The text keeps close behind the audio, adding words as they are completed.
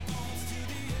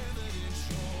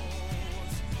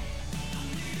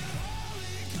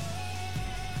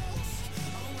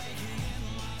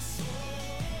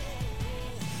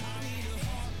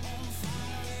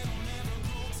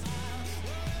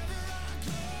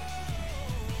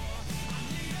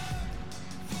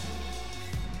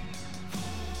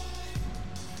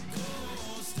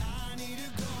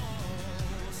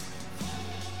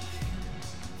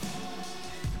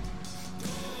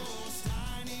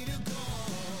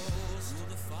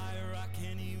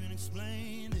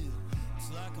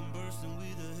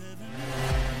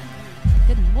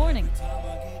morning.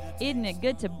 Isn't it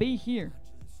good to be here?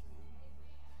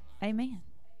 Amen.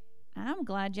 I'm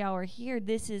glad y'all are here.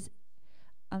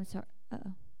 I'm sorry.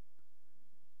 Uh-oh.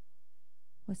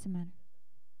 What's the matter?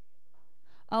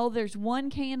 Oh, there's one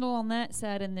candle on that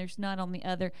side and there's not on the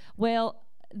other. Well,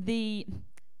 if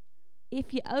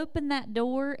you open that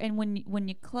door and when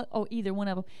you close, or either one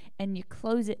of them, and you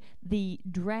close it, the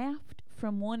draft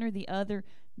from one or the other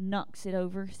knocks it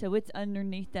over, so it's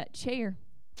underneath that chair.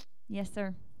 Yes,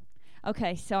 sir.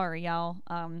 Okay, sorry, y'all.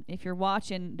 If you're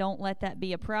watching, don't let that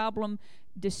be a problem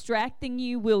distracting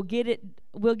you. We'll get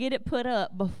it put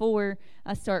up before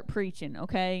I start preaching.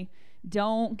 Okay,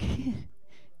 don't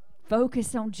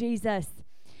focus on Jesus.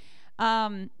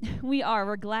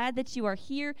 We're glad that you are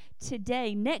here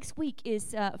today. Next week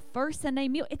is First Sunday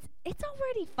Meal. It's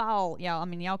already fall, y'all. I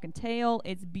mean, y'all can tell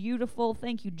it's beautiful.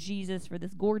 Thank you, Jesus, for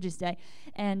this gorgeous day.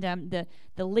 And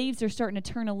the leaves are starting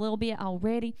to turn a little bit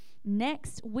already.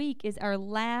 Next week is our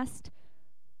last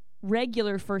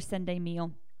regular First Sunday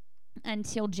Meal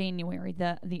until January.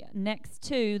 The next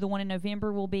two, the one in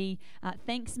November, will be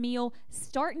Thanks Meal.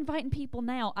 Start inviting people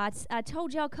now. I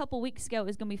told y'all a couple weeks ago it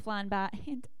was going to be flying by,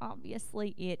 and obviously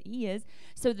it is.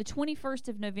 So the 21st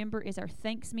of November is our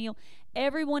Thanks Meal.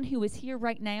 Everyone who is here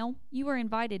right now, you are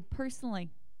invited personally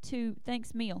to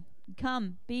Thanks Meal.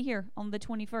 Come, be here on the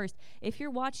 21st. If you're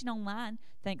watching online,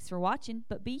 thanks for watching,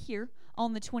 but be here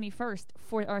on the 21st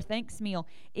for our Thanks Meal.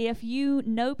 If you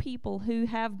know people who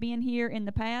have been here in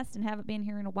the past and haven't been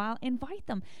here in a while, invite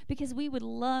them, because we would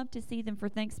love to see them for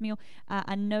Thanks Meal.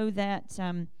 I know that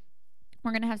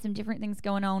we're going to have some different things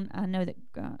going on. I know that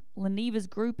Leneva's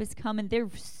group is coming. They're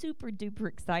super duper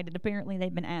excited. Apparently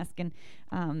they've been asking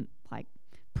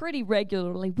pretty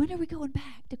regularly, when are we going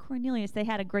back to Cornelius? They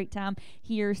had a great time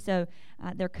here, so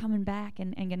they're coming back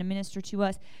and going to minister to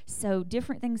us. So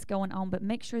different things going on, but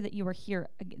make sure that you are here.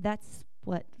 That's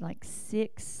like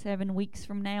 6-7 weeks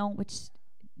from now, which is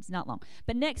not long.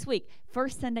 But next week,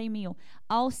 First Sunday Meal.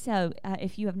 Also,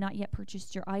 if you have not yet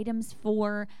purchased your items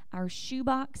for our shoe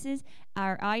boxes,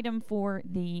 our item for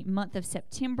the month of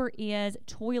September is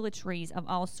toiletries of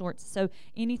all sorts. So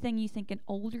anything you think an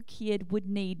older kid would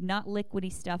need, not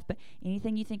liquidy stuff, but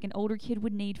anything you think an older kid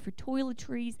would need for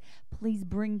toiletries, please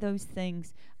bring those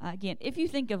things. Again, if you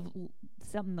think of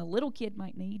something a little kid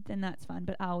might need, then that's fine.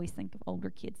 But I always think of older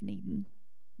kids needing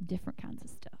different kinds of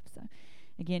stuff. So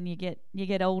again, you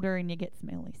get older and you get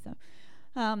smelly. So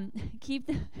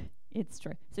it's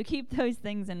true. So keep those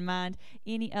things in mind.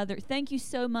 Thank you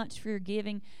so much for your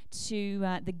giving to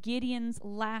the Gideons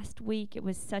last week. It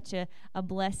was such a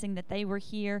blessing that they were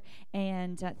here.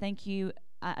 And thank you.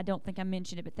 I don't think I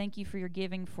mentioned it, but thank you for your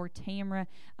giving for Tamra.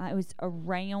 It was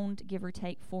around, give or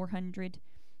take, $400.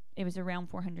 It was around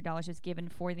 $400 was given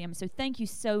for them. So thank you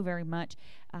so very much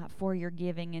for your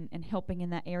giving and helping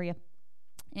in that area.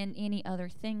 And any other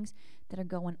things that are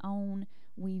going on,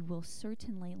 we will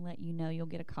certainly let you know. You'll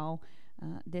get a call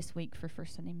this week for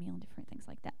First Sunday Meal and different things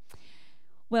like that.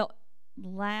 Well,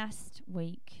 last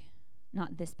week,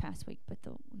 not this past week, but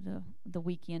the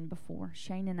weekend before,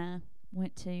 Shane and I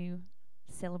went to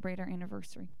celebrate our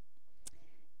anniversary.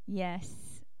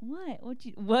 Yes.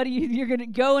 You're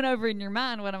going over in your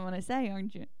mind what I'm going to say,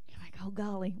 aren't you? You're like, oh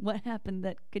golly, what happened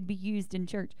that could be used in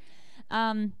church?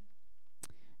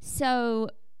 So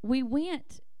we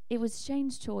went, it was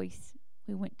Shane's choice.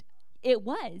 It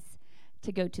was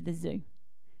to go to the zoo.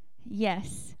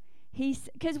 Yes.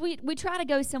 Because we try to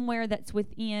go somewhere that's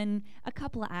within a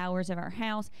couple of hours of our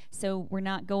house, so we're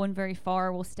not going very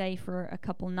far. We'll stay for a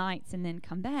couple nights and then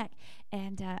come back.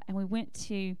 And we went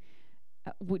to,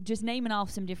 just naming off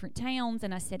some different towns,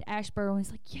 and I said Asheboro, and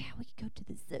he's like, yeah, we could go to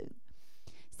the zoo.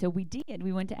 So we did.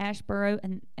 We went to Asheboro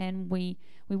and we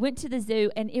went to the zoo,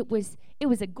 and it was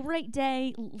a great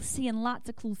day, seeing lots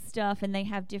of cool stuff. And they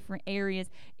have different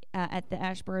areas at the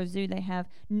Asheboro Zoo. They have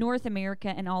North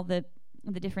America and all the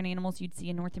different animals you'd see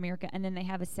in North America, and then they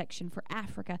have a section for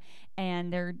Africa,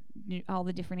 and they're all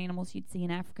the different animals you'd see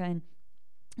in Africa.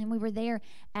 And we were there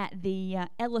at the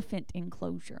elephant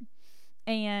enclosure,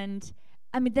 and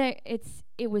I mean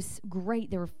it was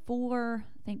great. There were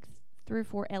 3 or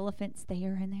 4 elephants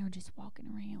there, and they were just walking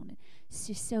around, and it's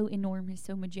just so enormous,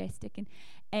 so majestic.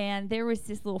 And there was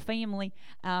this little family,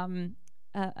 a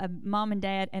mom and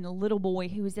dad and a little boy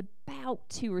who was about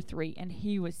 2 or 3, and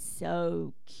he was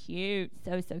so cute,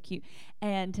 so cute.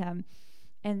 And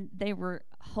they were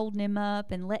holding him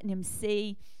up and letting him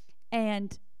see,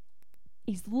 and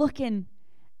he's looking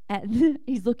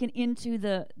into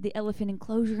the elephant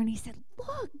enclosure, and he said,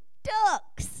 "Look,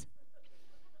 ducks."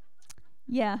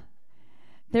 Yeah.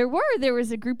 There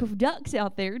was a group of ducks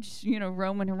out there just,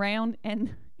 roaming around,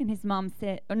 and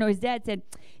And his dad said,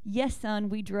 yes, son,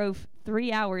 we drove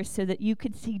 3 hours so that you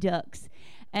could see ducks.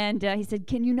 And he said,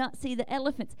 can you not see the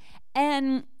elephants?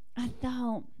 And I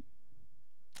thought,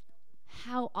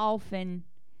 how often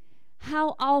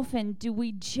do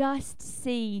we just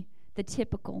see the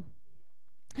typical?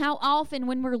 How often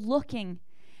when we're looking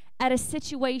at a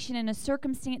situation and a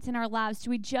circumstance in our lives do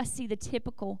we just see the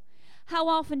typical? How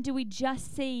often do we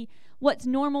just see what's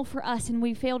normal for us and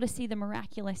we fail to see the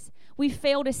miraculous? We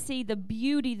fail to see the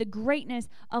beauty, the greatness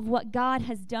of what God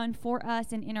has done for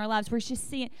us and in our lives.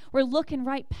 We're looking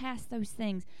right past those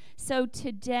things. So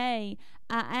today,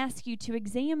 I ask you to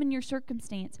examine your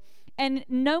circumstance. And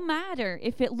no matter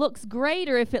if it looks great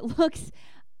or if it looks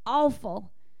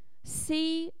awful,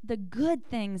 see the good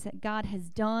things that God has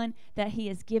done, that He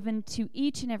has given to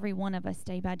each and every one of us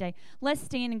day by day. Let's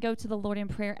stand and go to the Lord in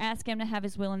prayer. Ask Him to have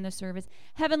His will in this service.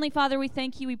 Heavenly Father, we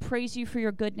thank You. We praise You for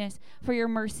Your goodness, for Your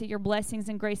mercy, Your blessings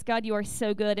and grace. God, You are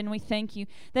so good, and we thank You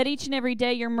that each and every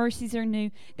day Your mercies are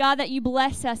new. God, that You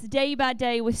bless us day by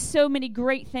day with so many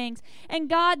great things. And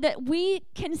God, that we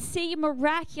can see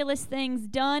miraculous things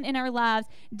done in our lives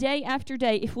day after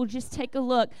day if we'll just take a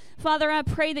look. Father, I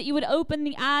pray that You would open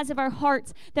the eyes of our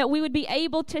hearts, that we would be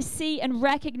able to see and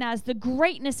recognize the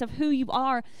greatness of who You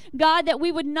are. God, that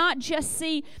we would not just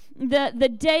see the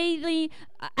daily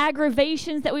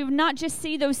aggravations, that we would not just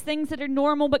see those things that are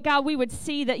normal, but God, we would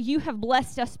see that You have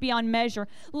blessed us beyond measure.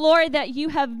 Lord, that You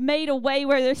have made a way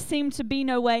where there seemed to be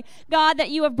no way. God,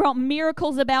 that You have brought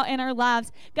miracles about in our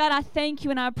lives. God, I thank You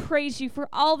and I praise You for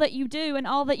all that You do and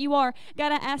all that You are.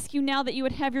 God, I ask You now that You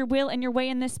would have Your will and Your way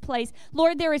in this place.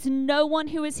 Lord, there is no one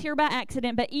who is here by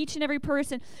accident, but each and every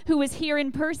person who is here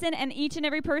in person and each and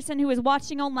every person who is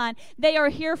watching online, they are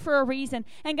here for a reason.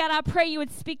 And God, I pray You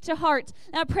would speak to hearts.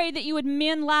 I pray that You would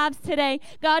mend lives today.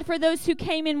 God, for those who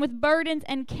came in with burdens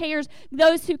and cares,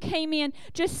 those who came in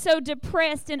just so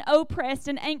depressed and oppressed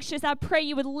and anxious, I pray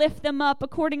You would lift them up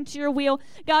according to Your will.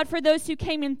 God, for those who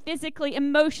came in physically,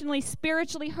 emotionally,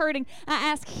 spiritually hurting, I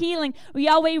ask healing.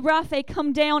 Yahweh Rapha,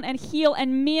 come down and heal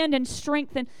and mend and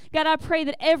strengthen. God, I pray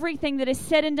that everything that is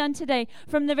said and done today,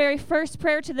 from the very first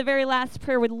prayer to the very last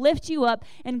prayer, would lift You up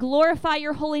and glorify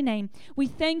Your holy name. We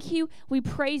thank You, we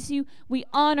praise You, we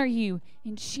honor You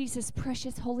in Jesus' precious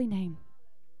holy name.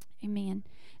 Amen.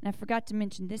 And I forgot to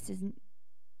mention,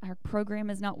 our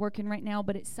program is not working right now,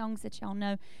 but it's songs that y'all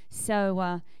know.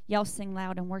 So y'all sing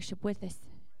loud and worship with us.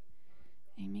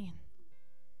 Amen.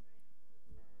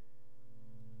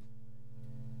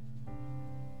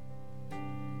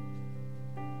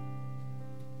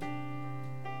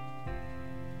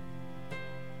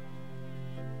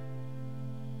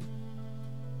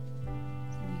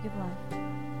 You give life.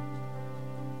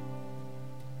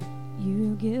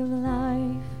 You give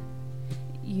life.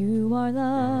 You are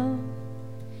love.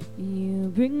 You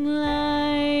bring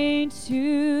light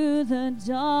to the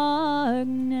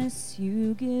darkness.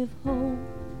 You give hope.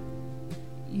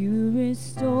 You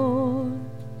restore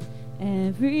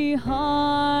every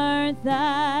heart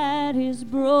that is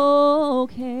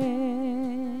broken.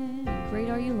 Great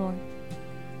are You, Lord.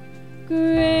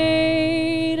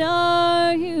 Great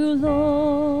are You,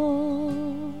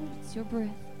 Lord. It's Your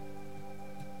breath.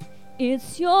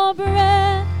 It's Your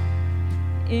breath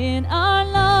in our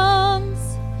lungs.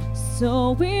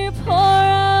 So we pour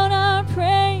out our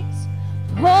praise,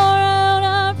 pour out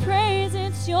our praise.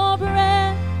 It's Your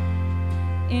breath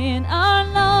in our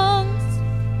lungs.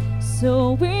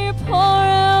 So we pour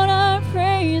out our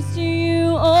praise to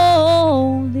You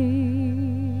only.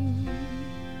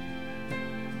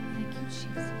 Thank You,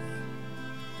 Jesus.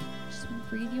 I just want to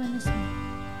breathe You in this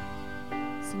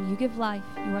moment. Sing, You give life,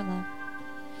 You are love.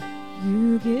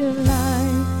 You give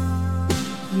life,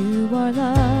 You are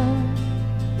love.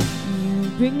 You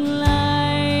bring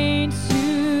light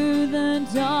to the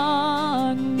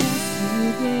darkness.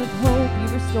 You give hope. You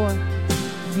restore.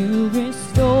 You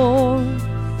restore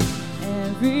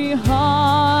every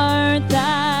heart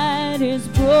that is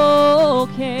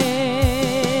broken.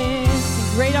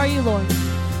 And great are You, Lord.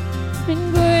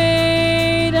 And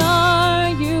great are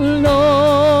You, Lord.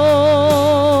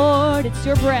 It's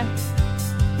Your breath.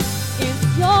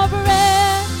 It's Your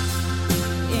breath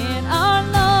in our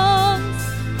lungs.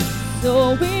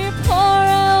 So we pour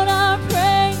out our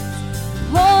praise,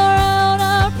 pour out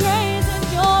our praise.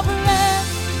 It's Your breath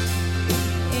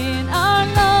in our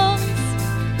lungs.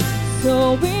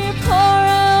 So we pour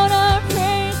out our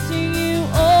praise to You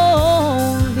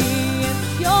only.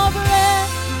 It's Your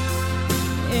breath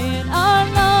in our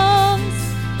lungs.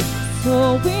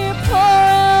 So we pour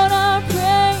out our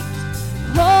praise,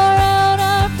 pour out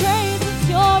our praise. It's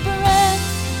Your breath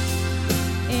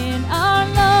in our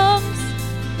lungs.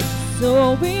 So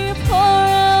So we pour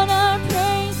out our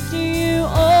praise to you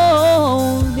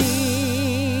only.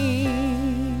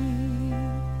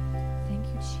 Thank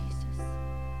you, Jesus.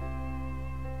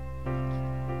 Thank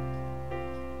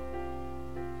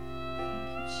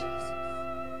you, Jesus.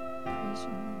 Praise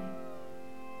your holy name.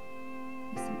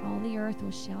 Listen, all the earth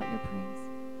will shout your praise.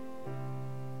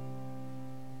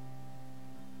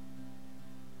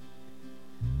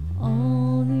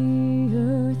 All the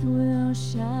earth will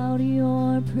shout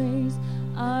your praise.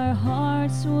 Our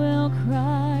hearts will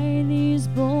cry. These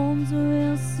bones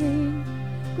will sing.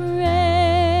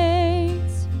 Great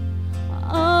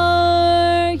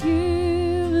are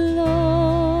you,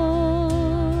 Lord.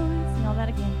 Sing all that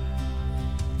again.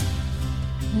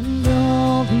 And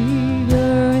all the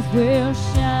earth will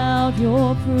shout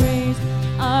your praise.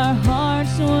 Our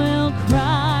hearts will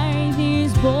cry.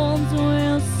 These bones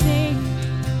will sing.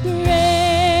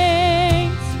 Great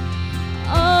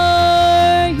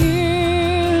are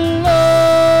you, Lord.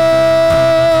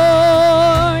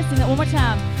 Sing that one more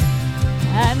time.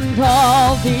 And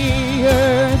all the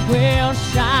earth will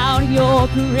shout your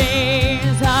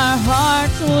praise. Our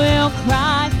hearts will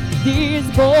cry. These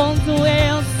bones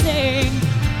will sing.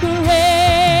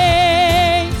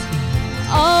 Great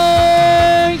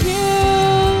are you,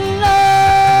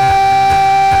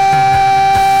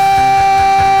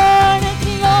 Lord. It's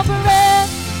your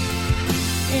breath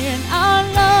in our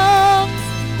lungs.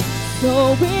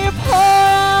 So we pour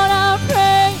out our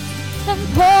praise and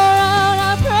pour out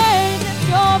our praise. It's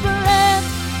your breath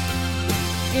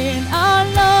in our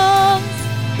lungs.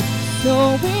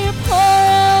 So we pour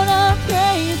out our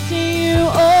praise to you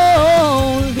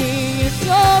only. It's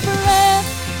your breath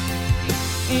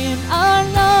in our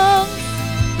lungs.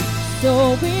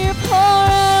 So we pour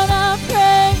out our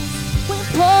praise. We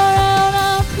pour out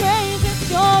our praise. It's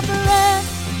your breath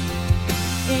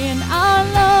in our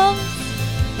lungs.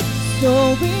 So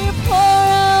we pour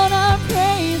out our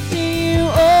praise to you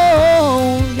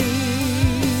only.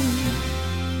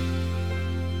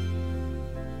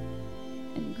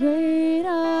 And great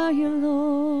are you,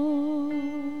 Lord.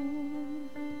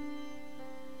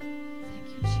 Thank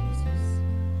you, Jesus.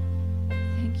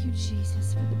 Thank you,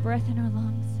 Jesus, for the breath in our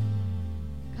lungs.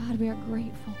 God, we are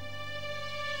grateful.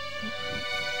 We're grateful.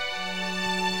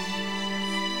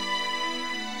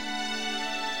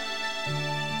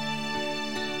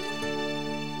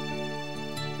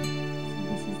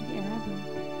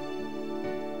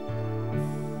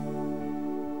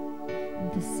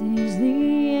 This is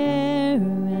the air I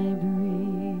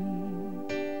breathe.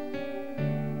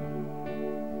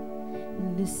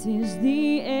 This is the air I breathe. This is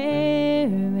the air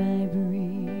I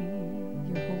breathe.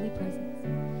 Your holy presence.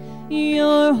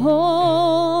 Your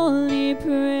holy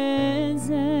presence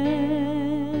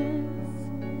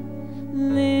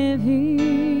living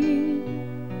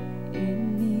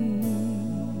in me.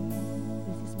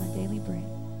 This is my daily bread.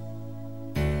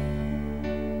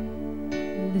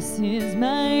 This is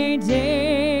my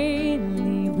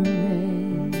daily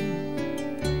bread.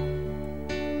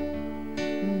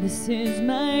 This is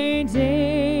my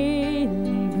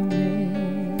daily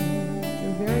bread.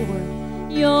 Your very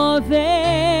word. Your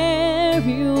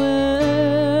very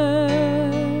word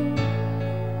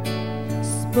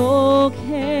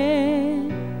spoken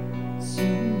to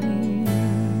me.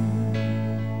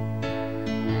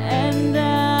 And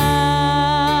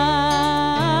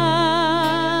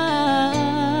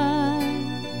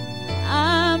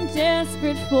I'm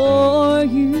desperate for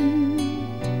you,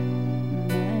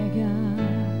 my God.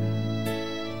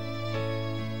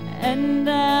 And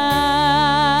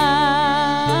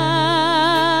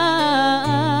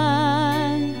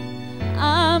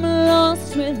I'm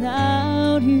lost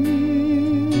without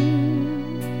you.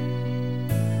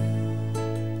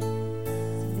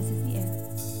 So this is the air.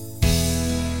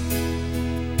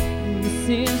 This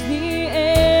is the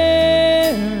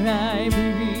air I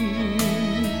breathe.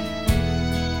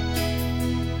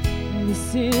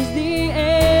 This is the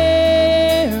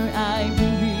air I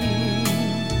breathe.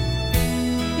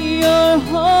 Your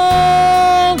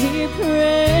holy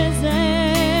presence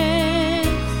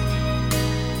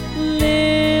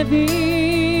living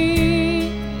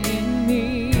in me.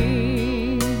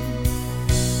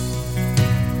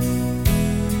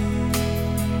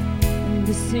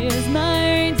 This is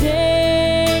my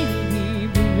daily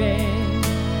bread.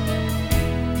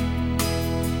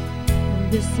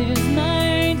 This is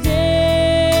my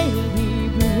daily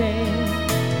bread.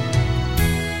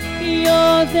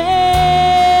 Your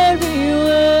very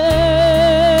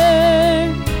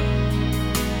word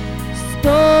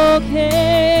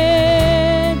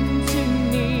spoken to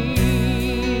me.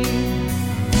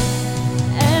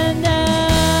 And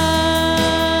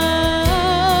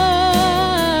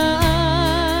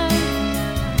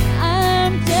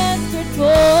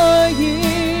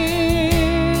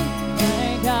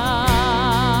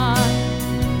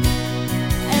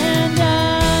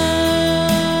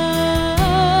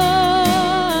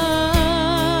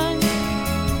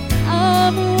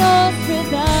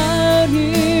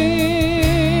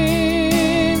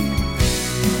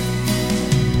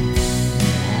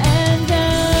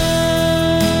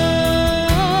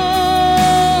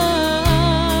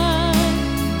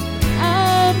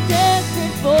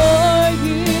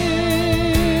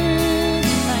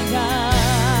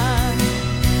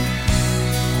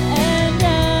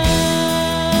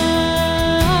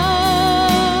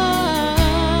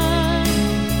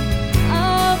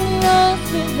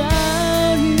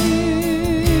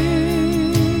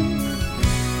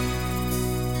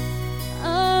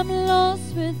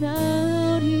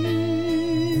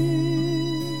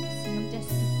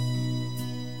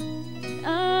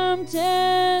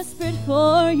desperate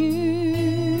for you,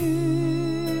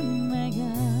 my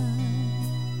God.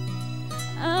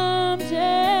 I'm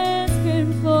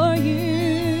desperate for you.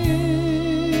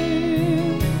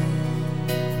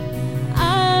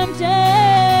 I'm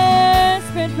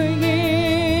desperate for you.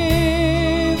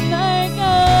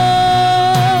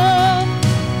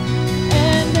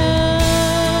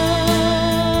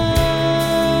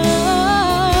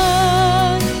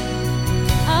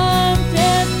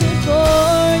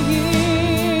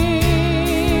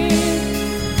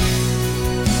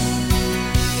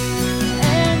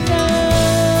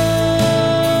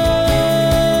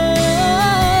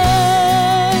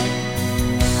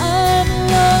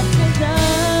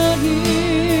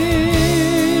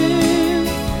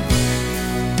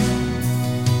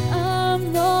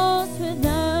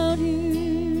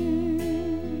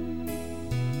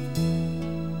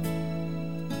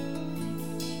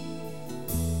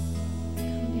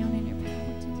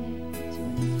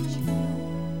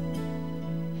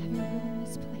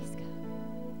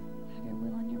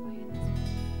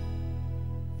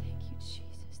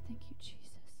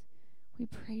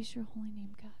 Praise your holy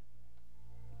name, God.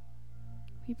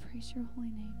 We praise your holy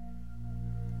name.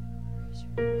 Praise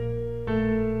your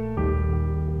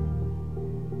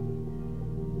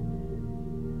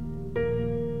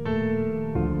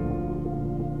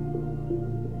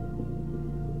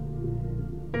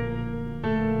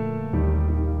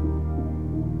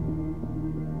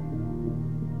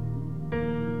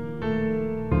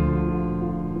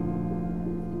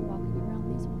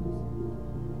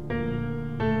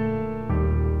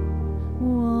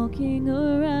walking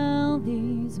around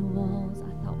these walls.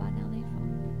 I thought by now they'd fall.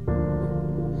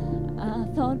 I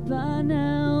thought by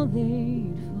now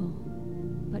they'd fall.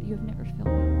 But you have never failed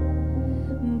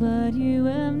me. But you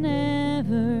have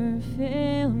never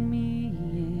failed me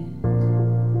yet.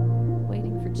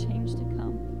 Waiting for change to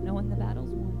come, knowing the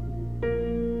battle's won.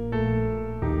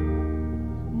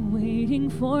 Waiting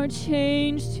for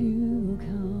change to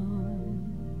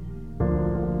come,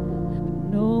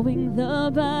 knowing the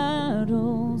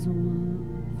battle's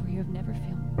won. For you have never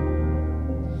failed me.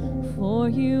 For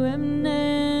you have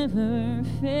never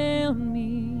failed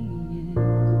me yet.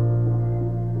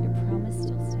 Your promise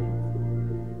still stands.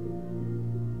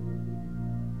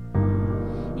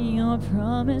 Your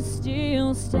promise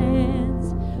still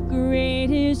stands.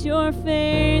 Great is your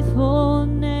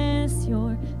faithfulness,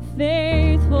 your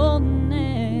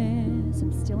faithfulness.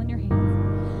 I'm still in your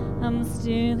hands. I'm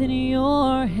still in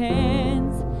your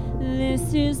hands.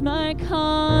 This is my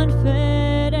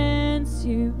confidence.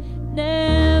 You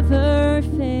never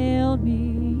failed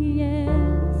me yet.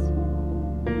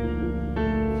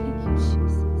 Thank you,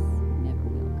 Jesus. Never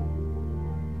will, God.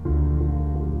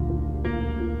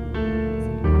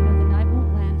 I know the night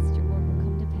won't last. Your word will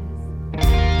come to pass.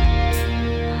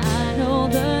 I know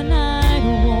the night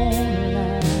won't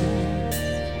last.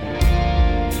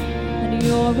 And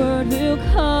your word will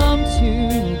come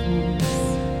to pass.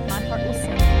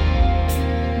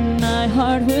 My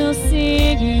heart will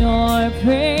sing your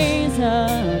praise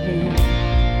again.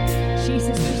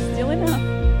 Jesus, you're still enough.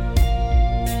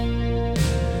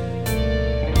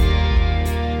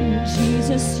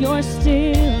 Jesus, you're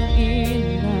still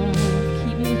enough.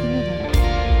 Keep me within your love.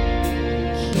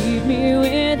 Keep me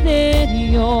within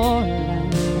your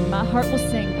love. My heart will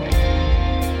sing.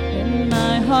 And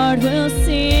my heart will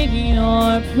sing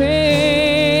your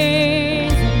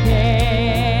praise again.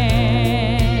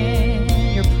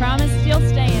 Your promise still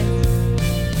stands.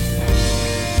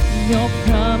 Your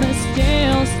promise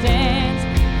still stands.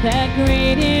 That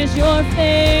great is your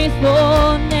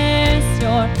faithfulness,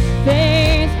 your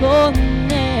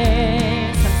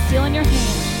faithfulness. I'm still in your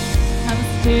hands. I'm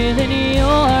still in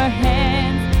your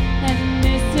hands. And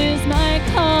this is my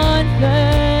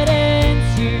confidence.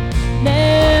 You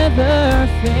never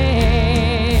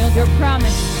failed. Your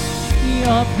promise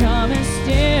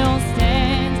still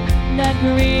stands. That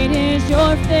great is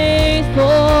your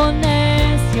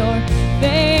faithfulness, your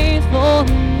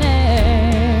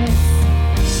faithfulness.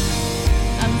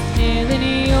 I'm still in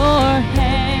your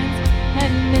hands,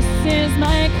 and this is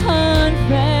my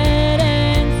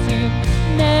confidence. You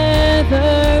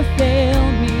never fail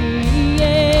me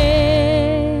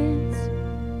yet.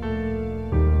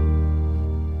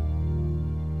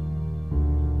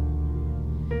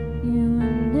 You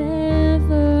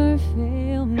never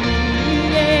fail me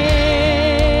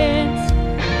yet.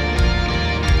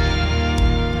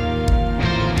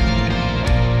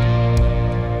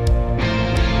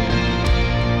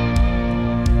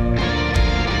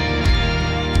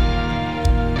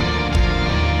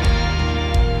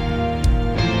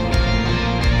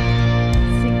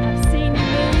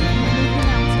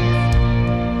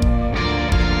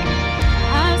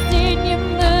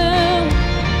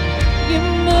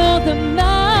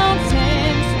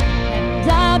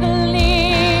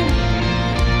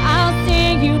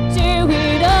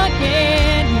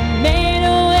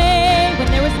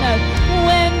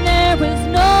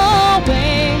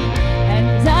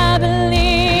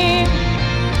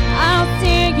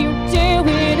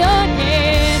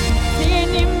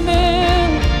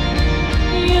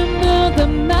 move the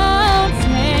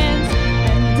mountains,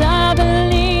 and I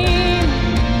believe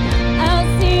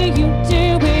I'll see you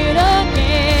do it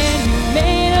again. You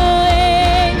made a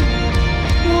way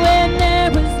when there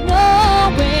was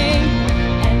no way,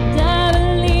 and I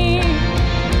believe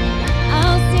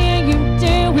I'll see you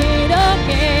do it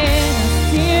again.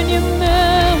 I've seen you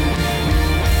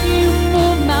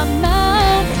move my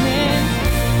mountains,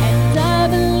 and I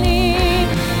believe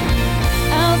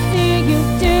I'll see you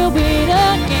do it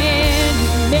again. You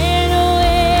made a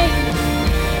way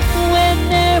when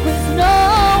there was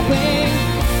no way,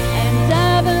 and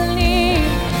I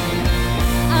believe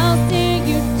I'll see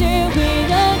you do it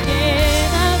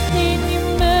again. I've seen you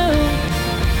move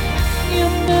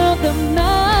the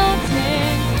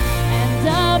mountains, and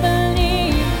I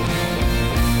believe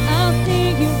I'll see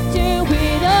you do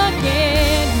it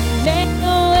again. You made a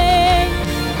way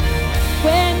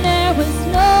when there was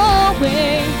no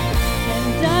way,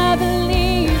 and I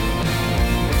believe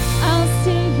I'll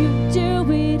see you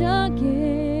do it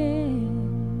again.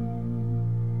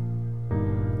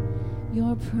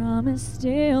 Your promise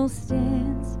still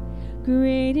stands.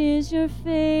 Great is your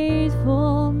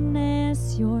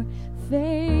faithfulness, your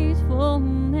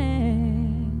faithfulness.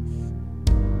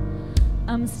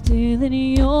 I'm still in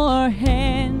your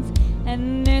hands,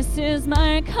 and this is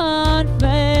my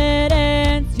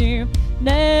confidence. You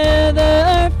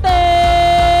never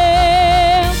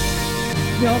fail.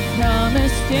 Your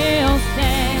promise still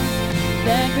stands.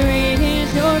 That great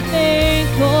is your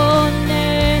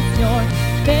faithfulness, your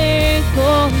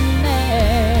faithfulness.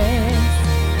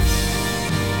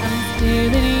 I'm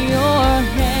still in your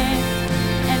hands,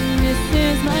 and this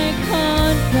is my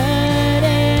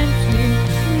confidence. You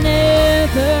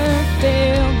never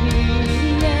fail me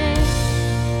yet.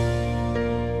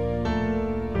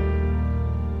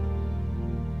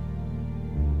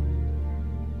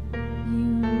 You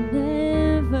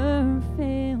never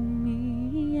fail me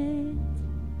yet.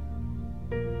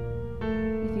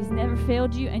 If he's never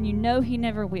failed you, and you know he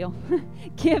never will,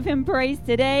 give him praise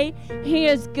today. He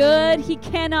is good. He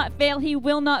cannot fail. He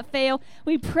will not fail.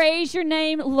 We praise your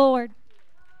name, Lord.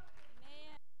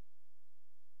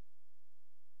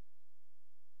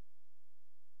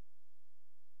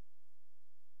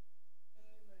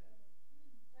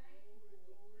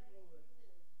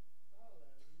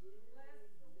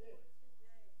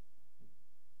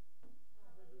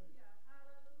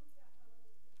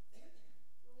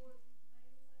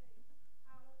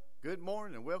 Good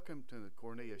morning and welcome to the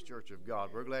Cornelius Church of God.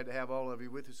 We're glad to have all of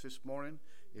you with us this morning.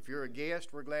 If you're a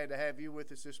guest, we're glad to have you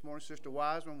with us this morning. Sister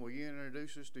Wiseman, will you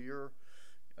introduce us to your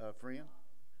friend?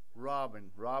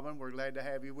 Robin. Robin, we're glad to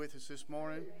have you with us this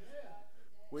morning.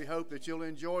 We hope that you'll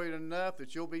enjoy it enough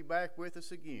that you'll be back with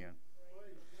us again.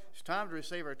 It's time to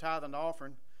receive our tithe and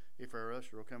offering. If our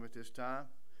usher will come at this time.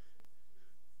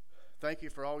 Thank you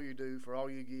for all you do, for all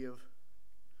you give.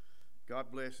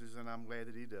 God blesses, and I'm glad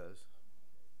that he does.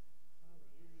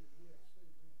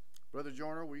 Brother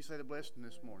Joyner, will you say the blessing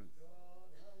this morning?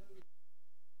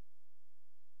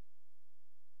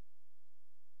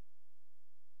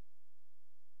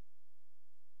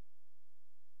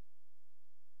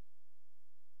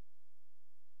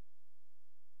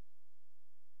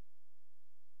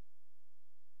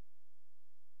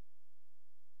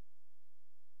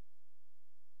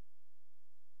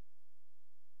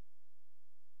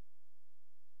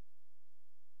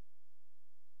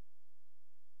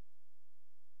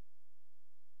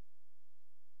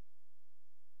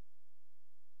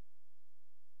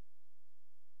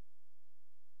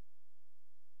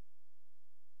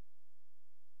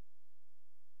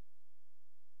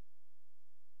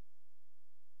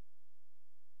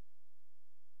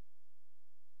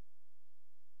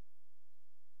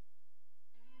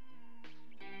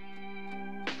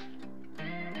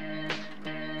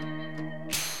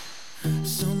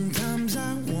 Sometimes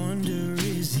I wonder,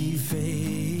 is he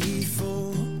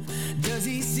faithful? Does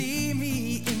he see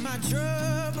me in my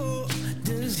trouble?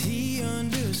 Does he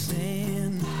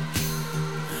understand?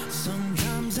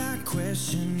 Sometimes I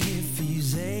question if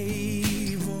he's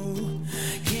able.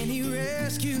 Can he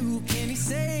rescue? Can he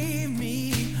save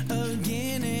me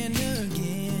again and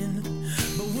again?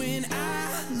 But when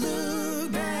I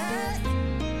look back,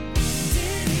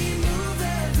 did he move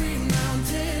every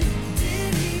mountain?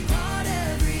 Did he part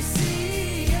every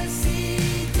sea? Yes,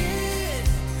 he did.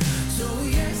 So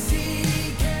yes,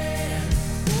 he can.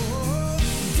 Oh,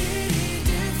 did he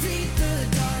defeat the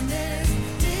darkness?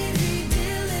 Did he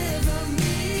deliver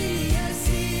me? Yes,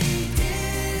 he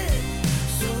did.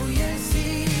 So yes,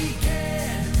 he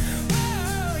can.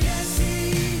 Oh, yes,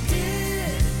 he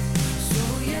did. So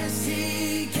yes,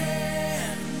 he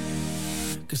can.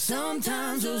 'Cause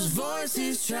sometimes those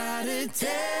voices try to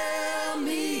tell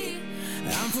me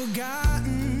I'm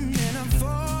forgotten and I'm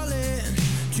falling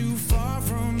too far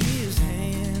from his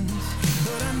hands.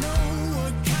 But I know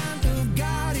what kind of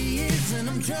God he is, and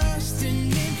I'm trusting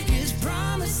in his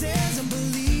promises. I'm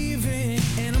believing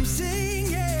and I'm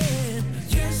singing,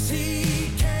 yes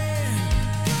he can.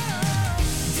 Oh,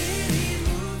 did he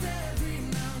move every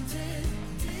mountain?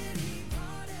 Did he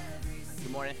part every sea?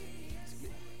 Good morning.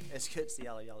 It's good to see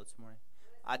all of y'all this morning.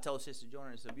 I told Sister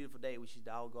Joyner it's a beautiful day. We should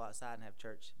all go outside and have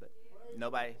church, but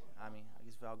nobody. I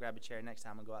guess if I'll grab a chair next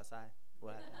time and go outside.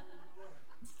 Well,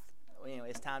 anyway,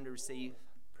 it's time to receive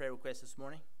prayer requests this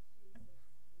morning.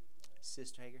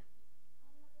 Sister Hager.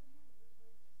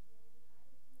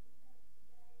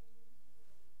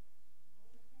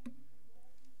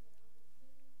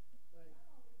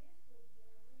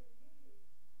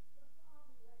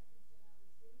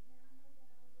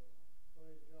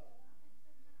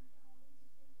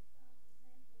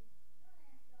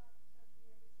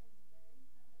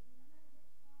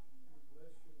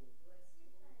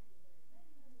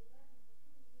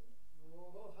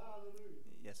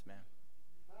 Yes, ma'am.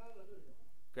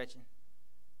 Gretchen.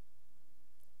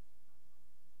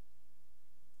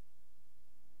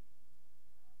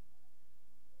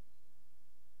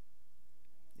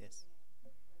 Yes.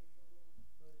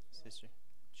 Sister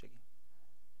Chicky.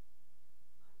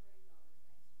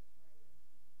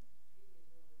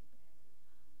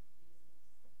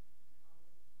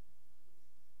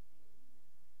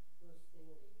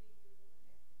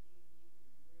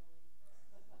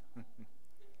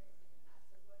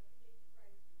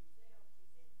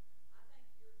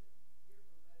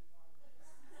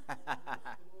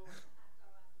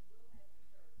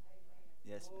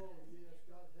 Yes, ma'am.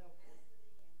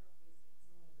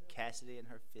 Cassidy and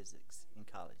her physics in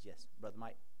college. Yes, Brother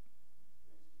Mike.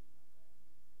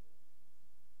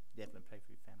 Definitely pray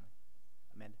for your family.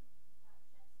 Amanda.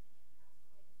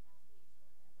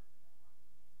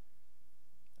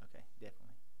 Okay,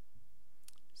 definitely.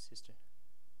 Sister.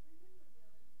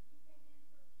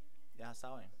 Yeah, I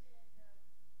saw him.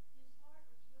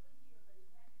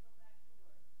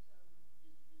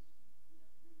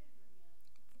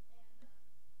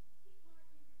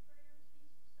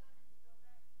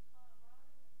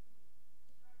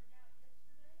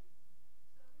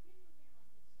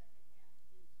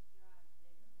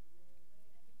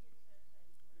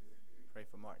 Pray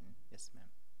for Martin. Yes, ma'am.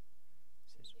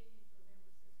 Sister.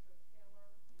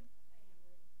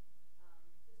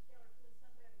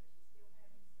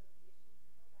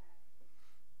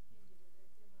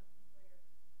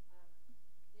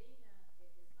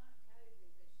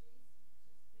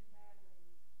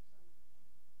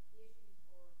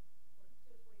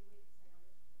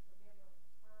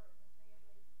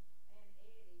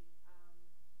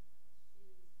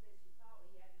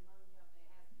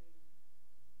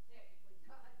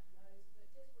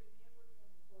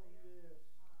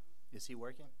 Is he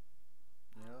working?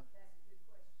 You know? That's a good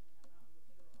question. I'm not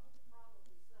really sure.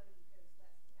 Probably so, because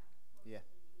that's the kind of person Yeah.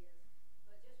 he is.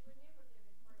 But just remember them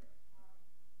in prayer.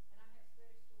 And I have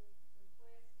special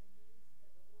requests and needs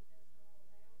that the Lord does know all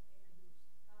about.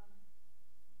 And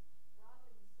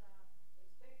Robin's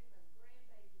expecting a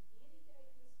grandbaby any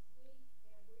day this week,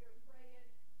 and we are praying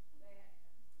that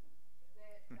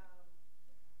she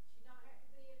not have to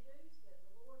be induced, that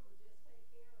the Lord will just take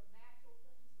care of natural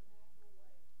things the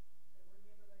natural way. So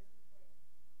remember those in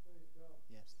prayer.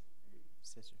 Yes.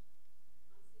 Sister.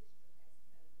 My sister has COVID,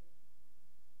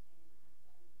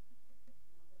 and I think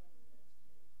my brother does too.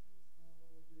 They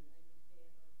were together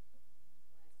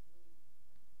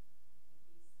last week,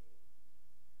 and he's sick.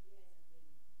 He hasn't been, said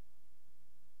he hasn't,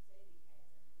 but he's got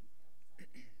the same symptoms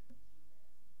she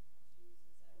has.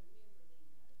 So remember them,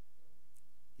 though.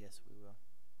 Yes, we will.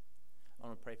 I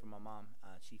want to pray for my mom.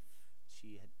 She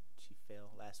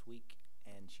fell last week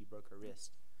and she broke her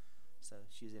wrist. So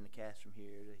she's in a cast from here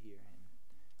to here, and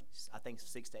I think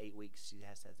 6 to 8 weeks she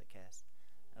has to have the cast.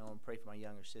 I want to pray for my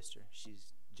younger sister.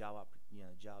 She's job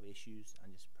issues. I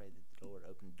just pray that the Lord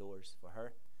open doors for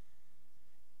her.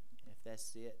 If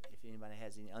that's it, if anybody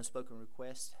has any unspoken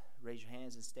requests, raise your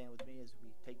hands and stand with me as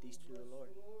we take these to the Lord.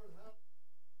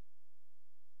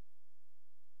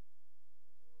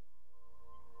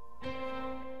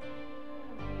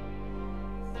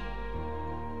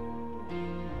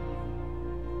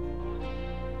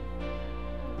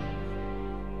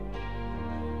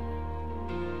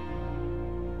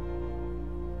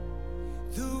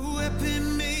 The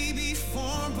weapon may be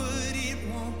formed, but it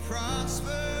won't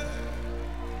prosper.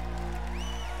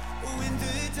 When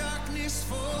the darkness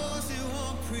falls, it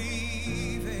won't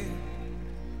prevail.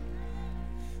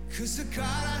 'Cause the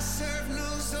God I serve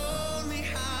knows only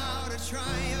how to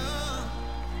triumph.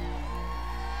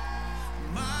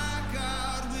 My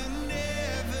God will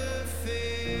never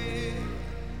fail.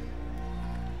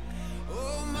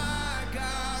 Oh, my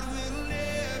God will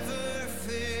never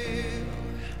fail.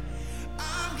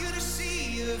 I'm gonna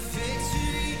see a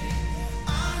victory.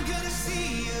 I'm gonna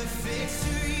see a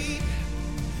victory.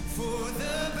 For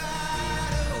the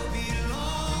battle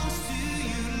belongs to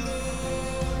you,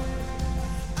 Lord.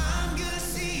 I'm gonna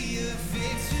see a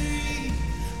victory.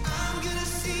 I'm gonna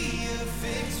see a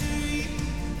victory.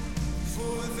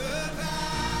 For the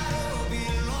battle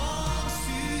belongs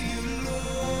to you,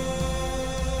 Lord.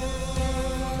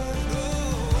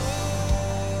 Oh,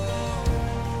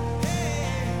 hey.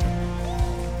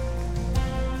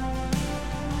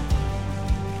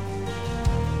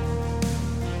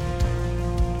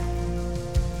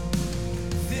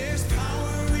 There's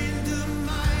power in the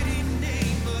mighty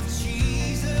name of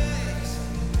Jesus.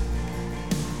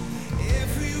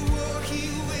 Every war he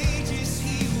wages,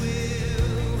 he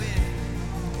will win.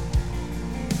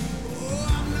 Oh,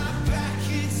 I'm not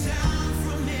backing down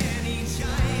from any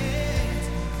giant.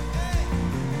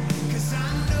 'Cause I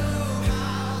know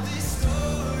how this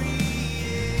story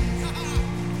ends.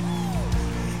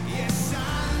 Yes,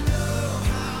 I know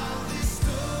how this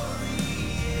story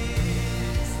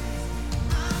ends.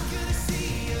 I'm gonna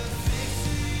see a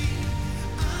victory.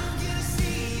 I'm gonna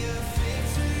see a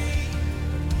victory.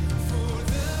 For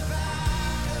the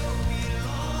battle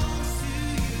belongs to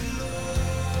you,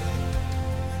 Lord.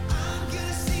 I'm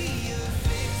gonna see a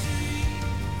victory.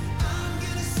 I'm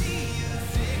gonna see a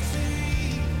victory.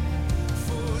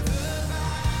 For the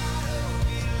battle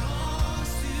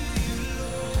belongs to you,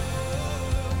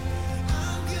 Lord.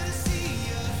 I'm gonna see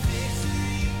a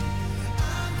victory.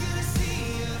 I'm gonna see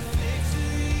a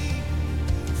victory.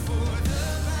 For the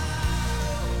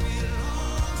battle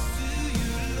belongs to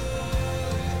you,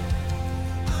 Lord.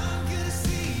 I'm gonna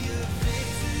see a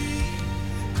victory.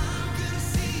 I'm gonna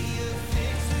see a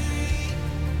victory.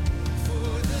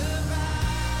 For the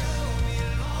battle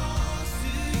belongs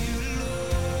to you,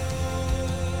 Lord.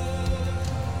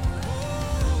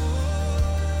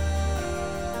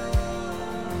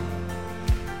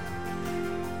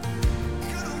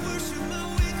 Gonna worship my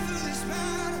way through this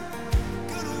battle.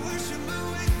 Gonna worship my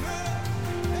way through.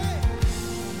 Hey.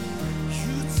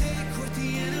 You take what the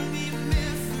enemy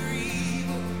meant for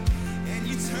evil, and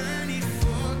you turn it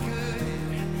for good.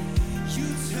 You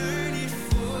turn it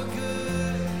for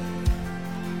good.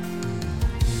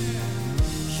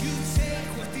 You take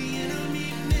what the enemy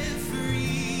meant for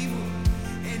evil,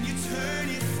 and you turn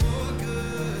it for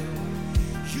good.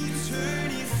 You turn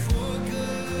it for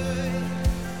good.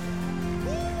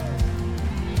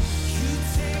 You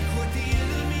take what the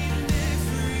enemy meant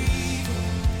for evil,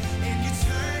 and you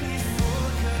turn it for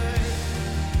good.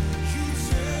 You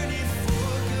turn it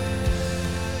for good.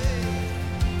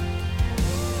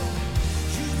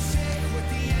 You take what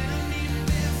the enemy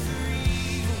meant for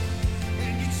evil,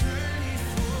 and you turn it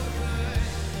for good.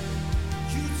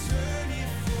 You turn it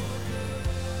for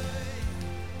good.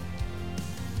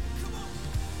 Come on.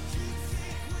 You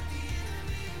take what the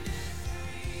enemy meant for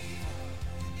evil,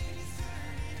 and you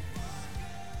turn it for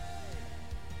good.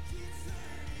 You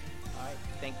turn it. All right,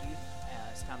 thank you.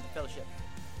 It's time for fellowship.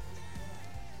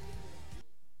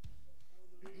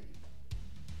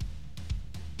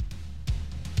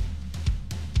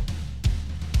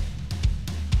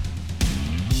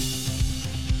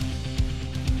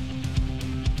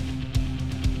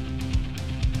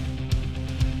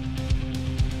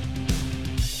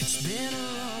 It's been a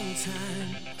long time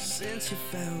since you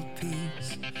felt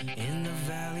peace in the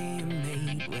valley you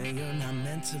made where you're not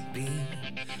meant to be,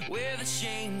 where the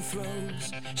shame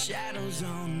throws shadows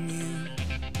on you.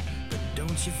 But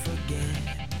don't you forget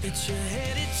that you're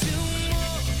headed to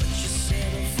more, but you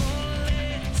settle for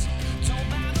less. Don't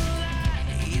buy the lie,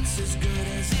 it's as good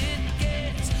as it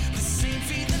gets. The same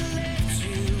feet that left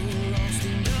you lost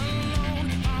and alone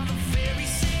are the very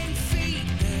same feet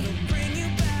that'll bring you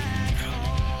back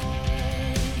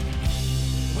home.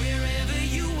 Wherever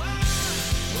you are,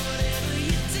 whatever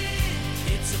you did,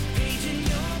 it's a page in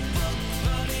your book,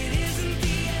 but it isn't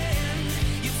the end.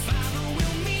 Your Father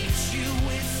will meet you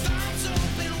with arms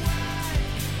open wide.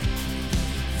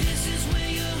 This is where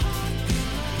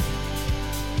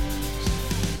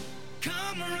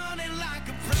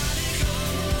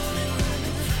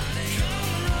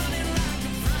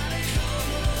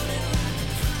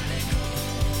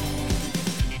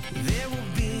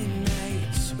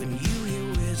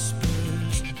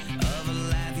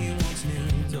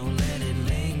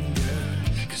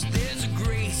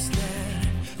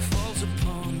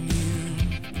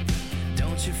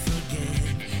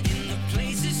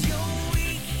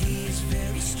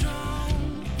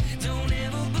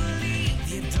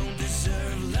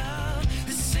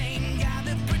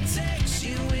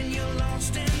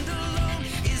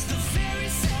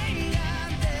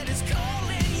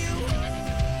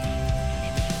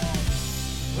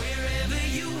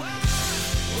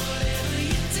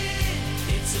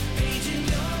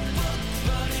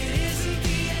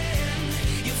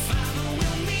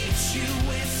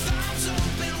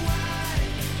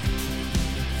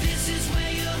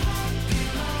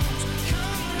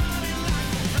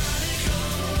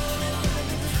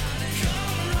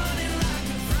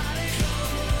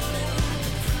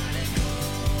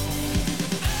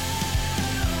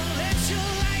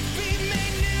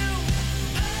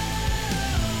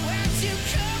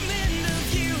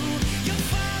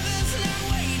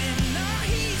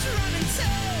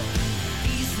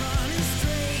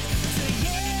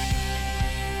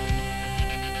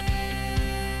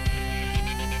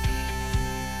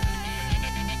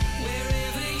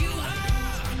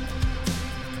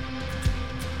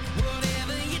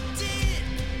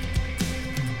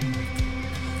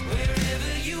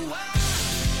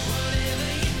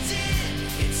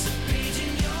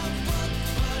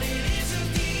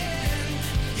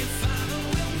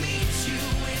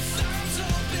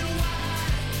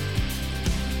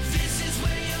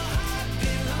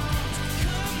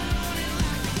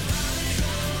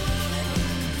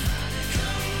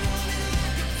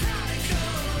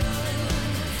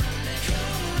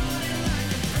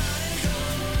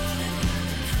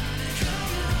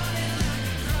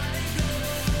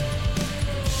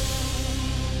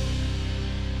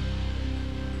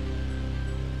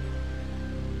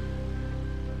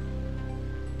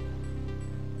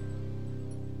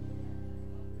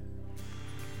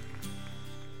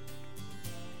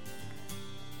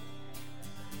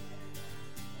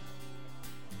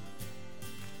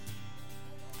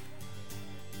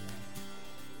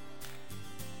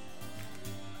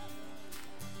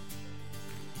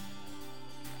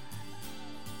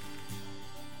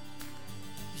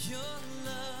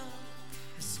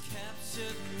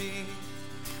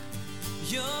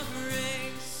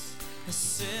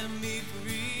set me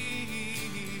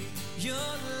free. You're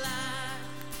the light,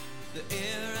 the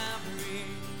air I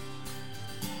breathe.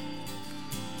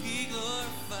 Be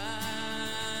glorified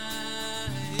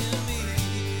in me.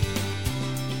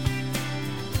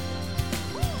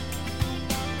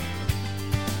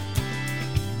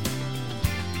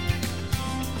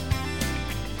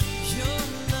 Your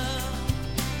love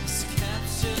has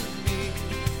captured me.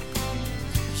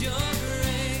 Your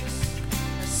grace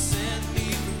has set me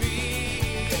free.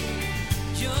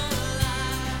 Your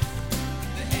light,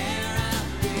 the air I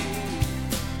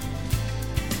breathe.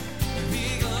 Be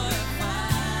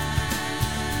glorified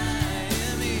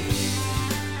in me.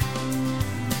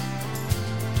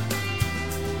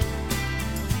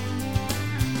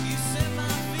 You set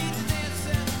my feet to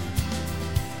dancing.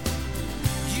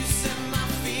 You set my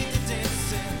feet to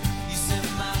dancing. You set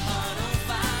my heart on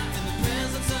fire in the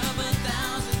presence of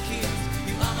 1,000 kings.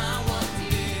 You are my one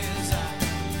desire,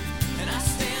 and I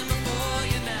stand before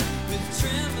you now with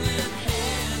trembling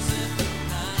hands lifted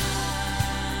high.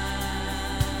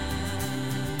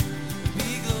 Be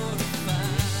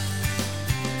glorified.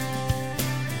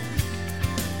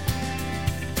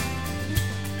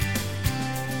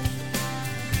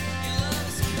 Your love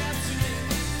has captured me.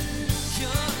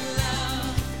 Your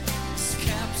love has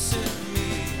captured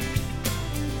me.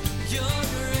 Your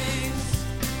grace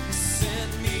has set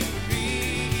me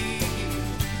free.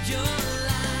 Your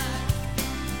light,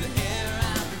 the air I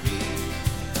breathe.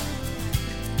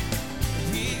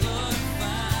 Be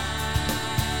glorified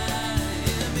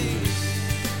in me.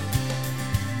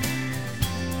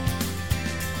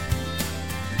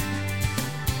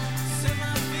 Set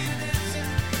my feet to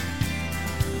dancing.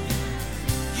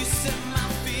 You set my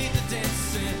feet to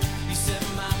dancing. You set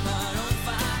my heart on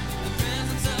fire. In the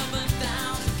presence of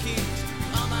 1,000 kings. You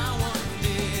are my one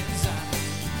desire,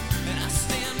 and I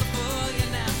stand before you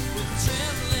now with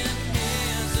trembling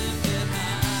hands lifted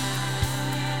high.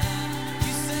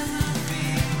 You set my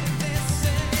feet to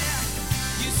dancing.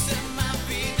 You set my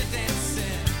feet to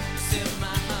dancing. You set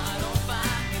my heart on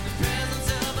fire. In the presence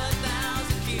of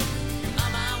 1,000 kings. You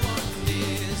are my one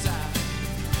desire.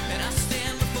 And I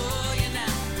stand before you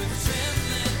now with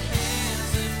trembling hands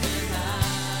lifted high.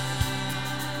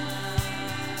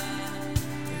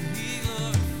 Be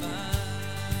glorified.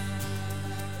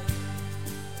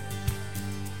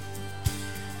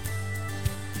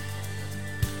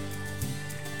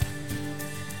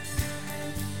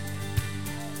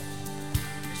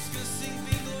 Just gonna sing,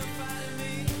 be glorified in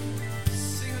me.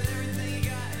 Sing with everything you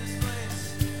got in this place.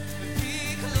 Be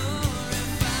glorified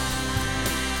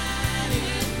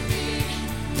in me.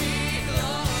 Be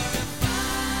glorified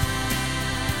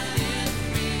in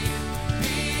me.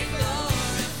 Be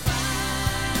glorified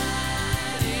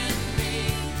in me.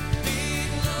 Be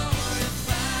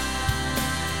glorified.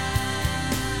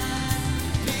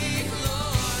 Be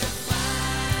glorified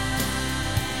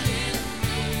in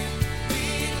me. Be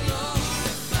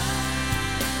glorified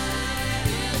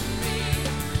in me.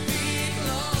 Be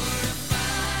glorified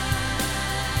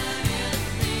in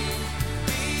me.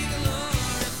 Be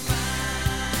glorified.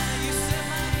 You set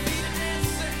my feet to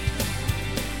dancing.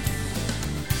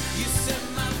 You set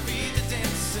my feet to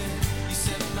dancing. You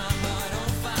set my heart on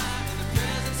fire in the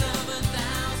presence of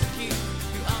 1,000 kings.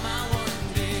 You are my one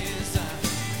desire,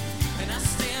 and I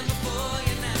stand before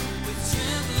you now with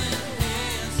trembling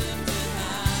hands lifted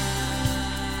high.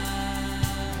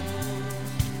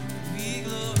 Be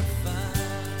glorified.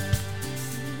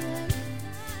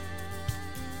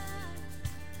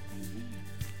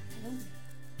 Hello.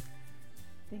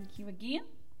 Thank you again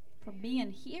for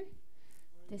being here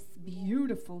this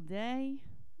beautiful day.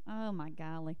 Oh my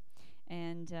golly.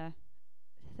 And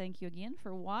thank you again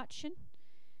for watching.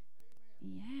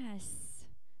 Yes.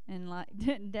 And like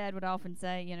Dad would often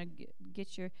say,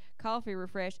 get your coffee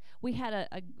refreshed. We had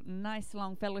a nice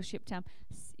long fellowship time.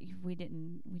 We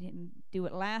didn't do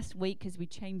it last week because we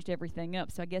changed everything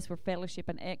up. So I guess we're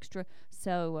fellowshipping extra.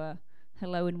 So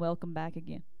hello and welcome back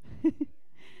again.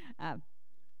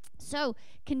 So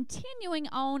continuing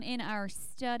on in our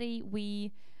study,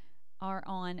 we are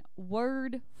on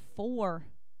Word 4,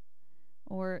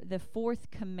 or the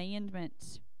fourth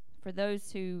commandment. For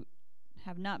those who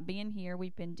have not been here,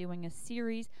 we've been doing a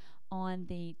series on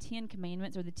the 10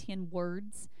 commandments, or the 10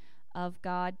 words of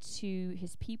God to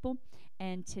his people.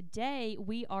 And today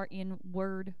we are in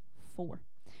Word 4.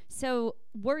 So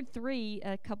Word 3,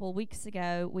 a couple of weeks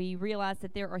ago, we realized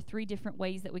that there are 3 different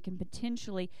ways that we can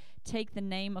potentially take the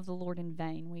name of the Lord in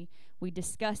vain. We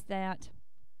discussed that.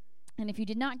 And if you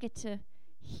did not get to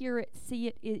hear it, see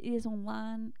it, it is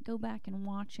online. Go back and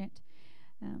watch it.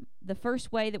 The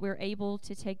first way that we're able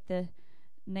to take the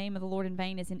name of the Lord in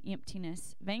vain is in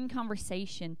emptiness. Vain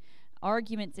conversation,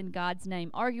 arguments in God's name,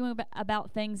 arguing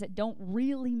about things that don't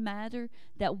really matter,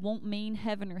 that won't mean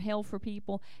heaven or hell for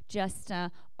people, just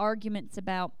arguments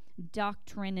about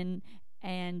doctrine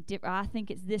and I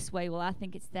think it's this way, well, I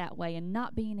think it's that way, and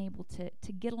not being able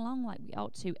to get along like we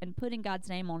ought to, and putting God's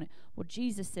name on it. Well,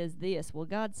 Jesus says this, well,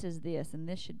 God says this, and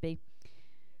this should be.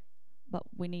 But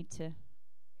we need to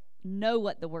know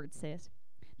what the Word says.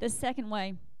 The second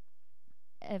way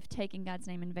of taking God's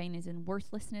name in vain is in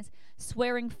worthlessness,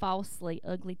 swearing falsely,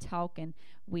 ugly talk, and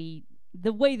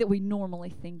the way that we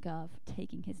normally think of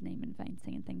taking His name in vain,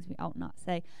 saying things we ought not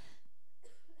say.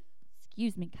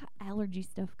 Excuse me, got allergy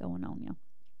stuff going on, y'all.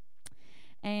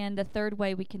 And the third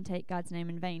way we can take God's name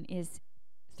in vain is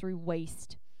through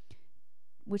waste,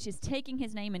 which is taking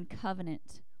His name in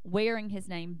covenant, wearing His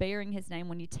name, bearing His name.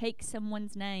 When you take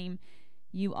someone's name,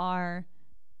 you are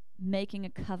making a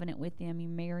covenant with them, you're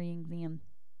marrying them.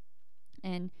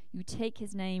 And you take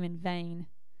His name in vain,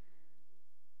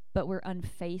 but we're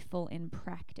unfaithful in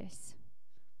practice.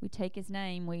 We take His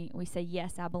name, we say,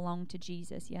 yes, I belong to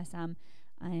Jesus. Yes,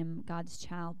 I am God's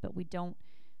child, but we don't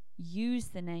use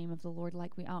the name of the Lord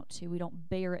like we ought to. We don't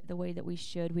bear it the way that we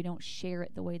should. We don't share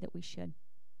it the way that we should.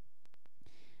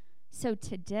 So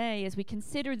today, as we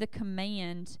consider the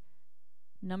command,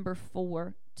 number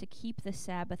 4, to keep the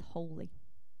Sabbath holy,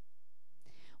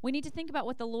 we need to think about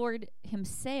what the Lord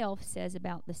Himself says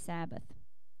about the Sabbath.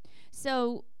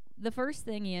 So the first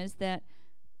thing is that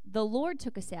the Lord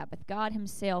took a Sabbath. God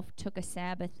Himself took a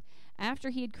Sabbath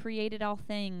after He had created all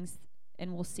things,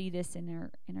 and we'll see this in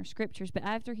our scriptures, but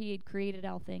after He had created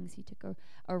all things, He took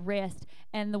a rest.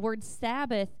 And the word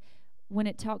Sabbath, when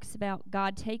it talks about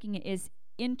God taking it, is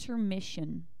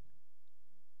intermission.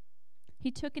 He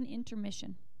took an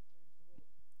intermission.